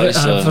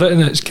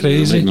 everything. It's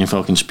crazy. Making you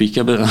fucking speak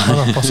about it.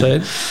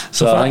 100%.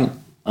 So I think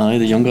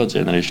the younger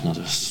generation are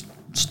just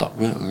stuck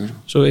with it.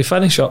 So to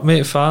finish up,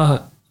 mate, if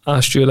I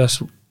asked you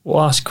this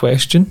last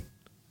question,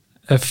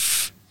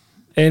 if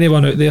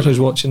anyone out there who's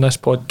watching this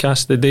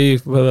podcast today,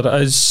 whether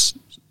it is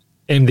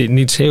anybody that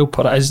needs help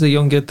or it is the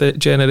younger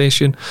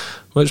generation,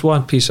 what's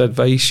one piece of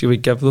advice you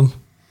would give them?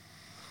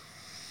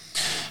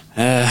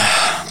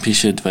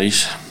 Piece of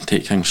advice: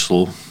 take things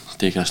slow,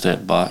 take a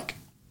step back,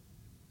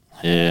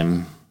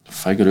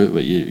 figure out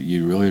what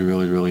you really,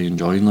 really, really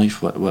enjoy in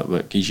life,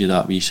 what gives you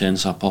that wee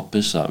sense of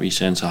purpose, that wee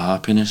sense of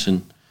happiness,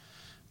 and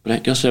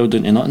break yourself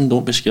down to nothing.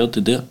 Don't be scared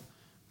to do it.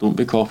 Don't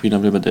be copying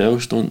everybody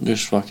else. Don't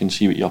just fucking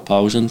see what your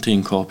pal's into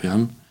and copy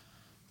him.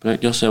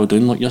 Break yourself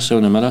down, look yourself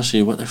in the mirror,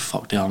 say, what the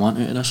fuck do I want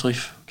out of this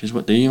life? Because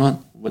what do you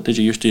want? What did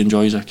you used to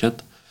enjoy as a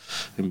kid?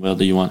 And where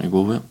do you want to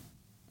go with it?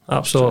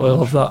 Absolutely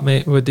love that,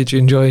 mate. What did you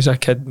enjoy as a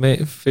kid,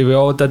 mate? If we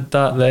all did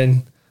that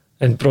then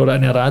and brought it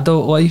in our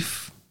adult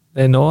life,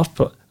 then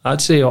I'd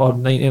say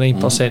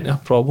 99% of our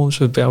problems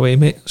would be away,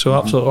 mate. So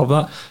absolutely love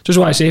that. Just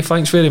want to say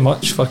thanks very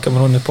much for coming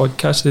on the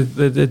podcast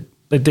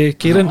the day,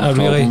 Kieren. I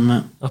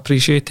really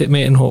appreciate it,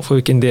 mate, and hopefully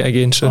we can do it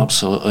again soon.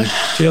 Absolutely.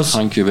 Cheers.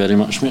 Thank you very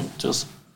much, mate. Cheers.